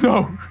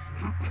 no,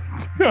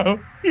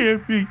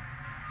 hear me.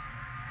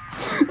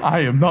 I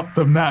am not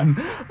the man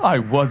I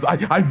was.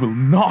 I will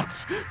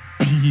not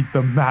be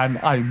the man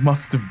I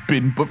must have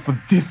been, but for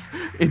this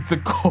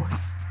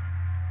intercourse.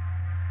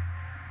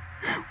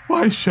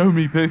 Why show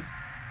me this,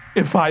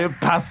 if I am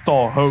past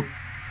all hope?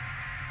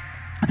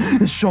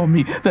 Show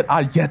me that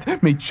I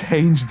yet may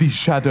change these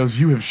shadows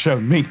you have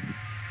shown me.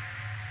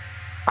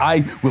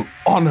 I will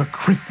honor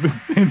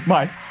Christmas in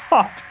my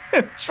heart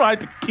and try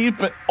to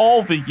keep it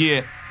all the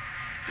year.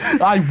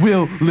 I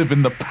will live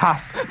in the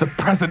past, the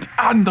present,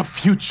 and the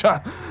future.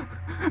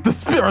 The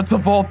spirits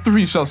of all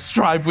three shall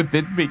strive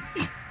within me.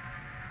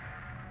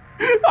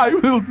 I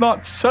will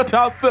not shut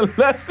out the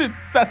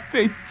lessons that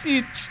they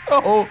teach.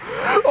 Oh,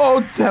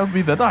 tell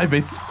me that I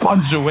may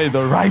sponge away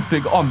the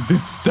writing on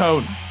this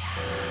stone.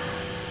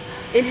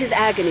 In his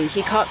agony,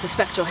 he caught the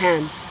spectral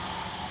hand.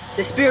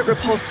 The spirit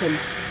repulsed him,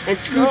 and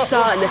Scrooge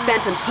saw in the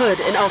Phantom's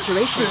hood an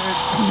alteration.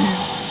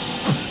 Please.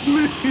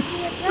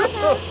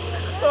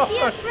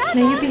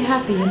 May you be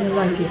happy in the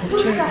life you have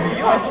chosen.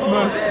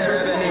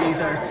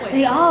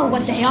 They are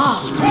what they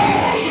are.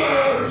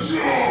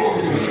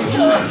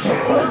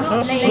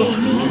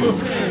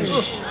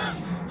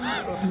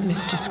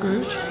 Mr.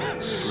 Scrooge?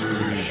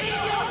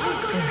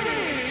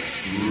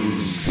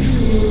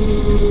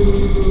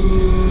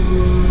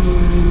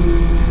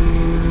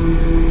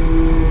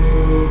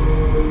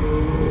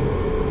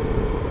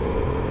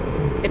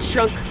 It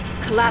shrunk,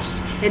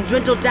 collapsed, and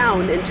dwindled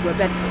down into a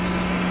bedpost.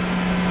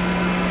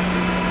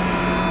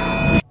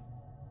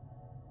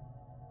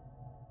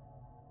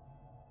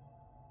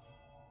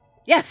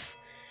 Yes!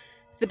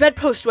 The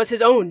bedpost was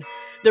his own.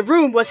 The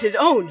room was his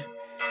own.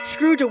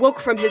 Scrooge awoke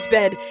from his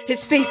bed,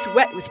 his face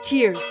wet with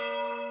tears.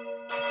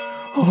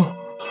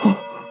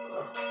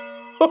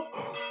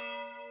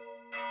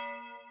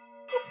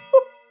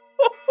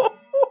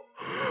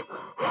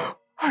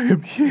 I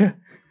am here.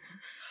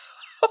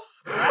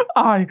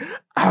 I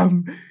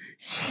am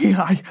here.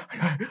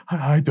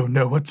 I don't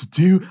know what to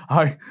do.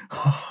 I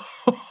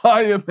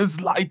am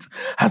as light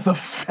as a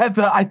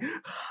feather. I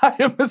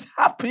am as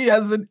happy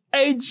as an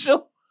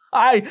angel.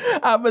 I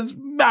am as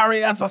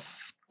merry as a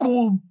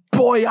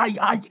schoolboy.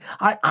 I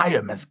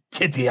am as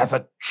giddy as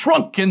a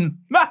drunken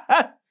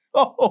man.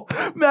 Oh,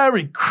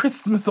 Merry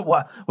Christmas.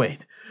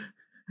 Wait.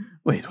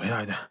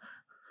 I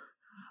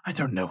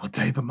don't know what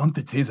day of the month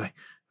it is.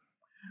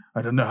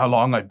 I don't know how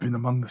long I've been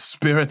among the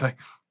spirits. I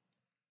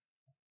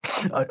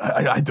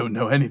don't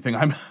know anything.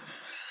 I'm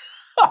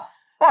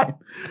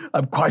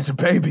quite a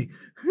baby.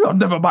 Oh,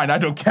 never mind. I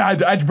don't care.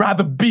 I'd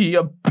rather be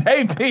a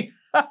baby.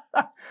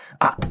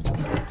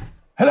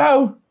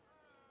 Hello?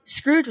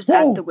 Scrooge was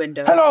at the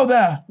window. Hello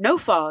there. No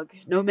fog,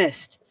 no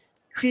mist.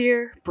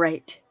 Clear,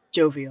 bright,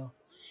 jovial.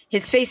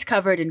 His face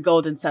covered in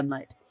golden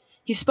sunlight.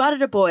 He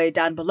spotted a boy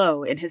down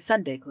below in his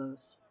Sunday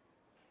clothes.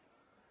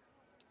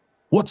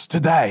 What's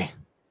today?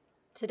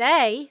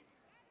 Today?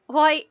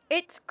 Why,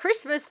 it's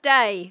Christmas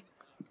Day.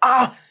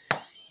 Ah,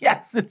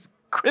 yes, it's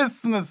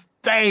Christmas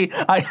Day.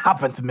 I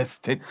haven't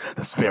missed it.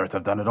 The spirits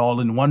have done it all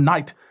in one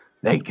night.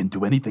 They can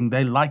do anything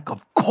they like.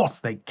 Of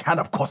course they can.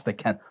 Of course they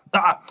can.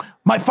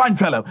 My fine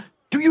fellow,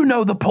 do you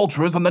know the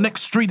poulterers on the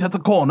next street at the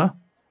corner?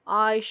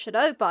 I should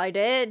hope I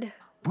did.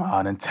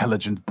 An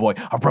intelligent boy.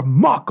 A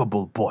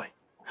remarkable boy.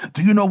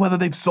 Do you know whether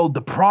they've sold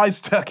the prize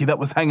turkey that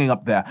was hanging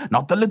up there?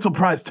 Not the little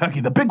prize turkey,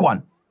 the big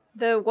one.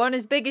 The one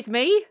as big as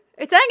me?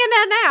 It's hanging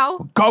there now.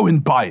 Go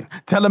and buy it.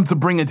 Tell them to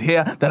bring it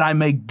here that I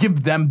may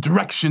give them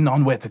direction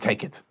on where to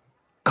take it.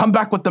 Come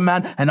back with the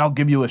man and I'll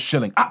give you a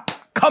shilling.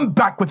 Come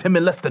back with him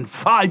in less than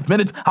 5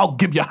 minutes. I'll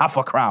give you half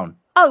a crown.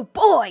 Oh,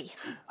 boy.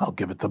 I'll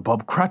give it to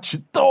Bob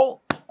Cratchit.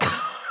 Oh,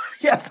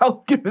 yes,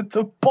 I'll give it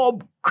to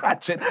Bob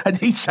Cratchit, and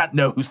he shan't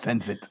know who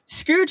sends it.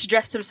 Scrooge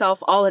dressed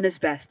himself all in his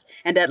best,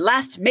 and at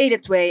last made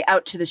its way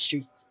out to the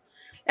streets.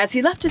 As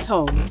he left his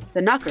home,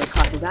 the knocker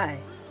caught his eye.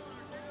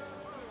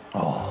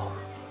 Oh,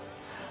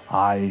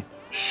 I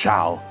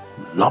shall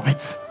love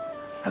it,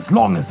 as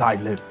long as I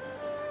live.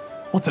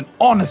 What an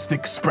honest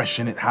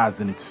expression it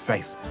has in its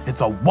face.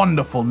 It's a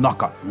wonderful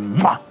knocker.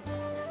 Mwah!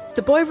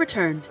 The boy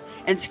returned,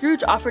 and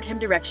Scrooge offered him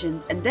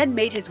directions and then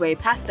made his way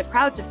past the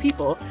crowds of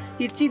people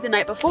he'd seen the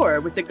night before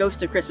with the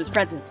ghost of Christmas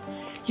present.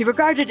 He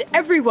regarded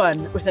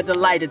everyone with a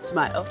delighted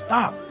smile.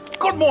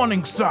 Good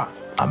morning, sir.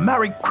 A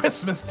Merry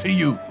Christmas to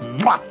you.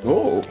 Mwah!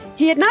 Oh.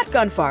 He had not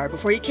gone far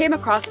before he came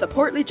across the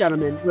portly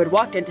gentleman who had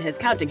walked into his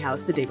counting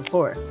house the day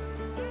before.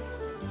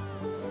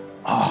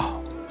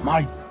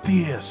 My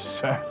dear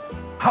sir,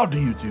 how do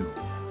you do?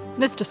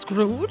 Mr.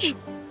 Scrooge?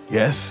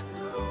 Yes,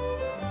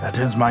 that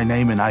is my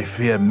name, and I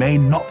fear may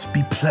not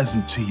be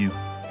pleasant to you.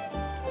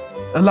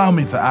 Allow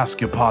me to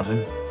ask your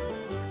pardon.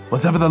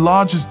 Whatever the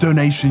largest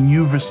donation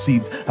you've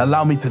received,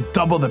 allow me to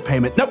double the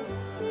payment. No,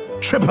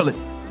 triple it.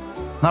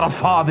 Not a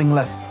farthing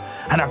less.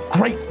 And a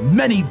great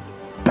many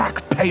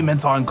back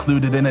payments are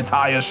included in it,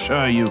 I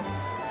assure you.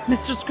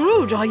 Mr.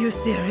 Scrooge, are you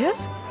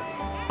serious?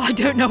 I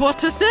don't know what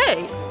to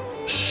say.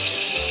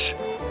 Shh!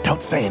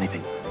 Don't say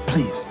anything,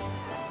 please.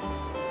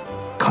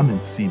 Come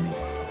and see me.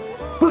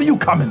 Will you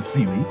come and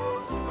see me?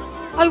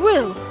 I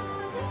will.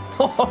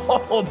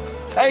 Oh,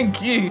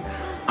 thank you.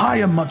 I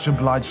am much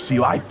obliged to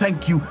you. I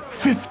thank you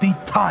 50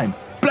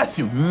 times. Bless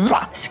you.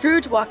 Mwah!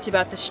 Scrooge walked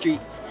about the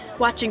streets,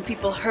 watching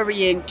people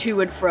hurrying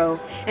to and fro,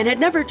 and had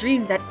never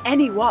dreamed that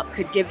any walk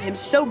could give him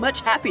so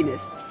much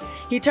happiness.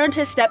 He turned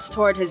his steps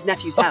toward his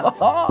nephew's house.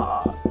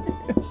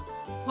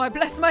 Why,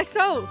 bless my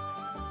soul.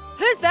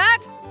 Who's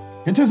that?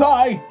 It is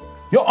I,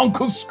 your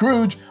Uncle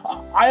Scrooge.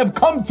 I have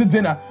come to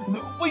dinner.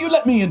 Will you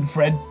let me in,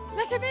 Fred?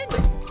 Let him in.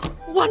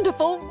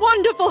 Wonderful,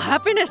 wonderful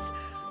happiness.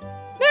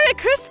 Merry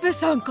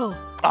Christmas, Uncle.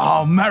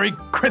 Oh, Merry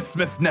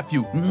Christmas,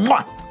 nephew.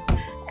 Mwah!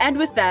 And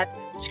with that,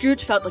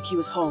 Scrooge felt like he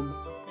was home.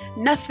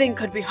 Nothing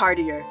could be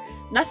heartier.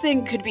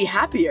 Nothing could be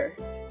happier.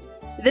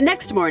 The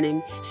next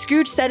morning,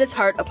 Scrooge set his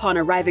heart upon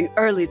arriving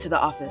early to the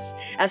office,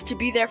 as to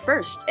be there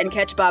first and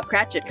catch Bob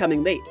Cratchit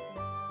coming late.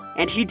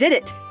 And he did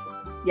it.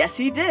 Yes,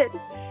 he did.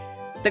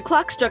 The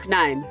clock struck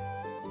 9.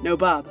 No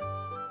Bob.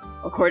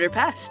 A quarter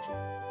past.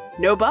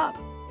 No Bob.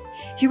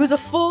 He was a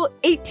full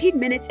 18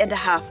 minutes and a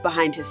half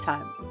behind his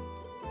time.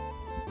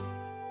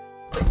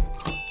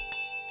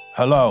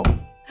 Hello.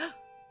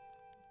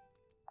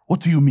 What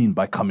do you mean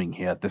by coming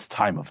here at this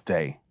time of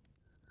day?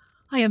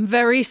 I am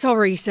very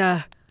sorry,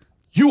 sir.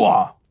 You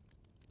are!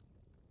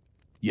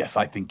 Yes,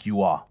 I think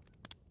you are.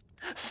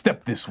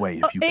 Step this way,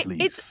 if you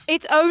please.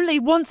 It's only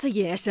once a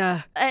year,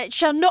 sir. It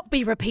shall not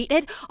be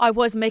repeated. I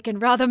was making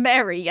rather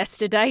merry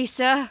yesterday,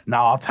 sir.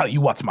 Now, I'll tell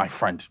you what, my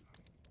friend.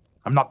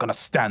 I'm not going to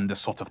stand this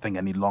sort of thing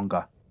any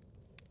longer.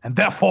 And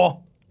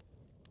therefore,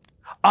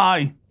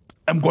 I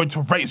am going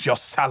to raise your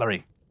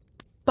salary.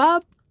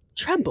 Bob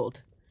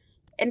trembled.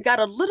 and got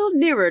a little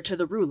nearer to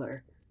the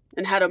ruler,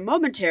 and had a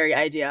momentary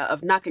idea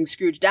of knocking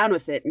Scrooge down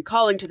with it and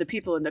calling to the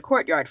people in the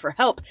courtyard for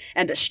help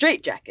and a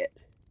straitjacket.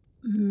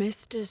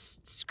 Mr.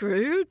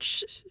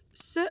 Scrooge,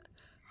 sir?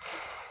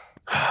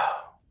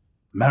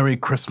 Merry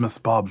Christmas,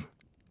 Bob.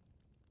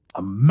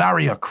 A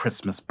merrier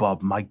Christmas,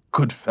 Bob, my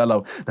good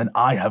fellow, than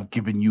I have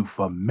given you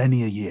for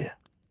many a year.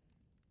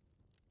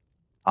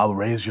 I'll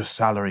raise your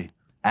salary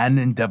and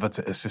endeavor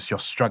to assist your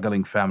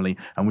struggling family,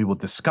 and we will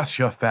discuss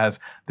your affairs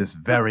this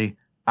very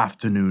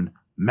afternoon.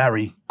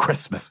 Merry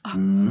Christmas.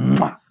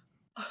 Mwah.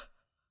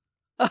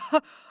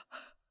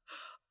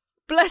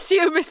 Bless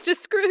you, Mr.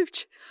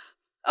 Scrooge.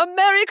 A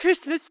Merry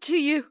Christmas to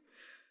you.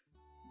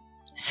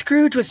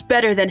 Scrooge was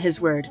better than his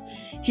word.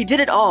 He did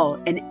it all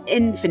and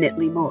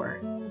infinitely more.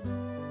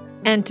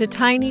 And to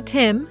Tiny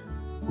Tim,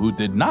 who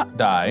did not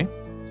die,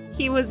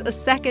 he was a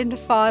second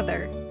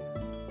father.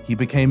 He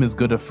became as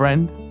good a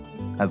friend,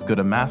 as good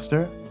a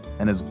master,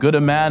 and as good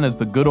a man as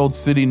the good old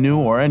city knew,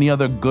 or any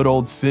other good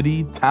old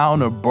city,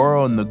 town, or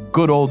borough in the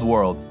good old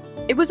world.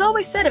 It was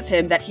always said of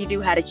him that he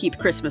knew how to keep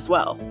Christmas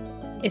well.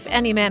 If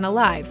any man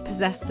alive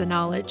possessed the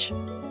knowledge.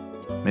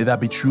 May that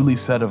be truly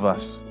said of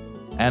us,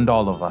 and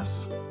all of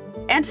us.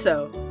 And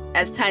so,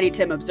 as Tiny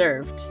Tim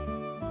observed,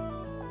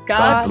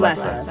 God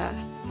bless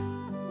us,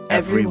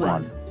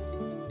 everyone.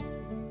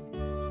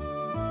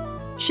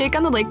 Shake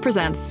on the Lake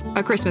presents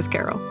A Christmas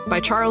Carol by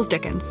Charles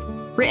Dickens.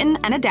 Written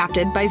and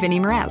adapted by Vinnie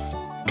Mraz.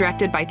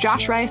 Directed by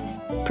Josh Rice.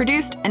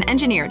 Produced and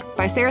engineered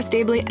by Sarah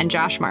Stabley and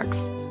Josh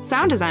Marks.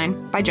 Sound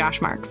design by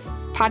Josh Marks.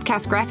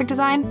 Podcast graphic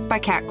design by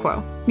Kat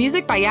Quo.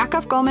 Music by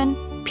Yakov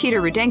Gulman,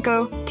 Peter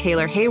Rudenko,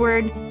 Taylor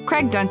Hayward,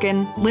 Craig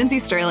Duncan, Lindsay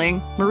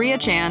Sterling, Maria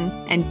Chan,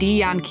 and Dee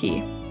Yan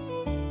Key.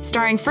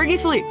 Starring Fergie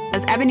Philippe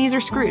as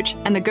Ebenezer Scrooge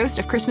and the Ghost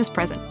of Christmas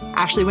Present.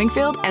 Ashley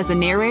Wingfield as the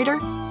narrator,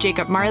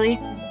 Jacob Marley,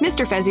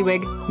 Mr.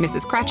 Fezziwig,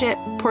 Mrs. Cratchit,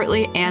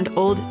 Portly, and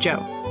Old Joe.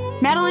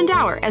 Madeline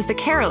Dower as the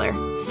caroler,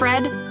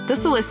 Fred, the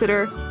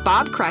solicitor,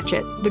 Bob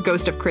Cratchit, the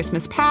Ghost of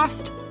Christmas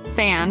Past,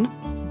 Fan,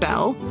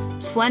 Belle,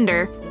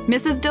 Slender,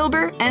 Mrs.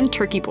 Dilber, and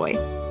Turkey Boy.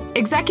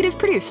 Executive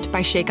produced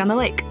by Shake on the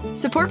Lake.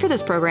 Support for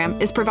this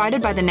program is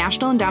provided by the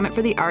National Endowment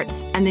for the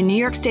Arts and the New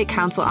York State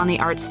Council on the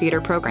Arts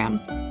Theater Program.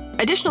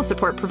 Additional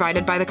support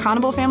provided by the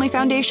Conable Family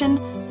Foundation,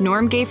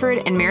 Norm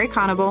Gayford and Mary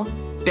Conable,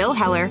 Bill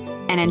Heller,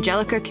 and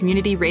Angelica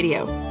Community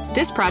Radio.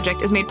 This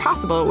project is made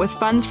possible with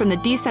funds from the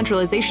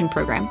Decentralization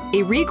Program,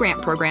 a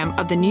re-grant program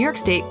of the New York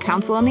State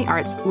Council on the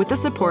Arts with the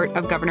support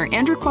of Governor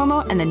Andrew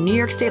Cuomo and the New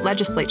York State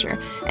Legislature,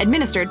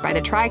 administered by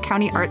the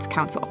Tri-County Arts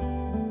Council.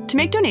 To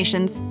make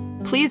donations,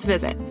 please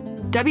visit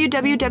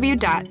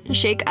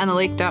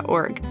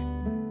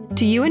www.shakeonthelake.org.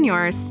 To you and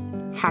yours,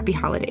 happy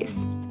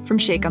holidays from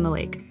Shake on the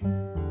Lake.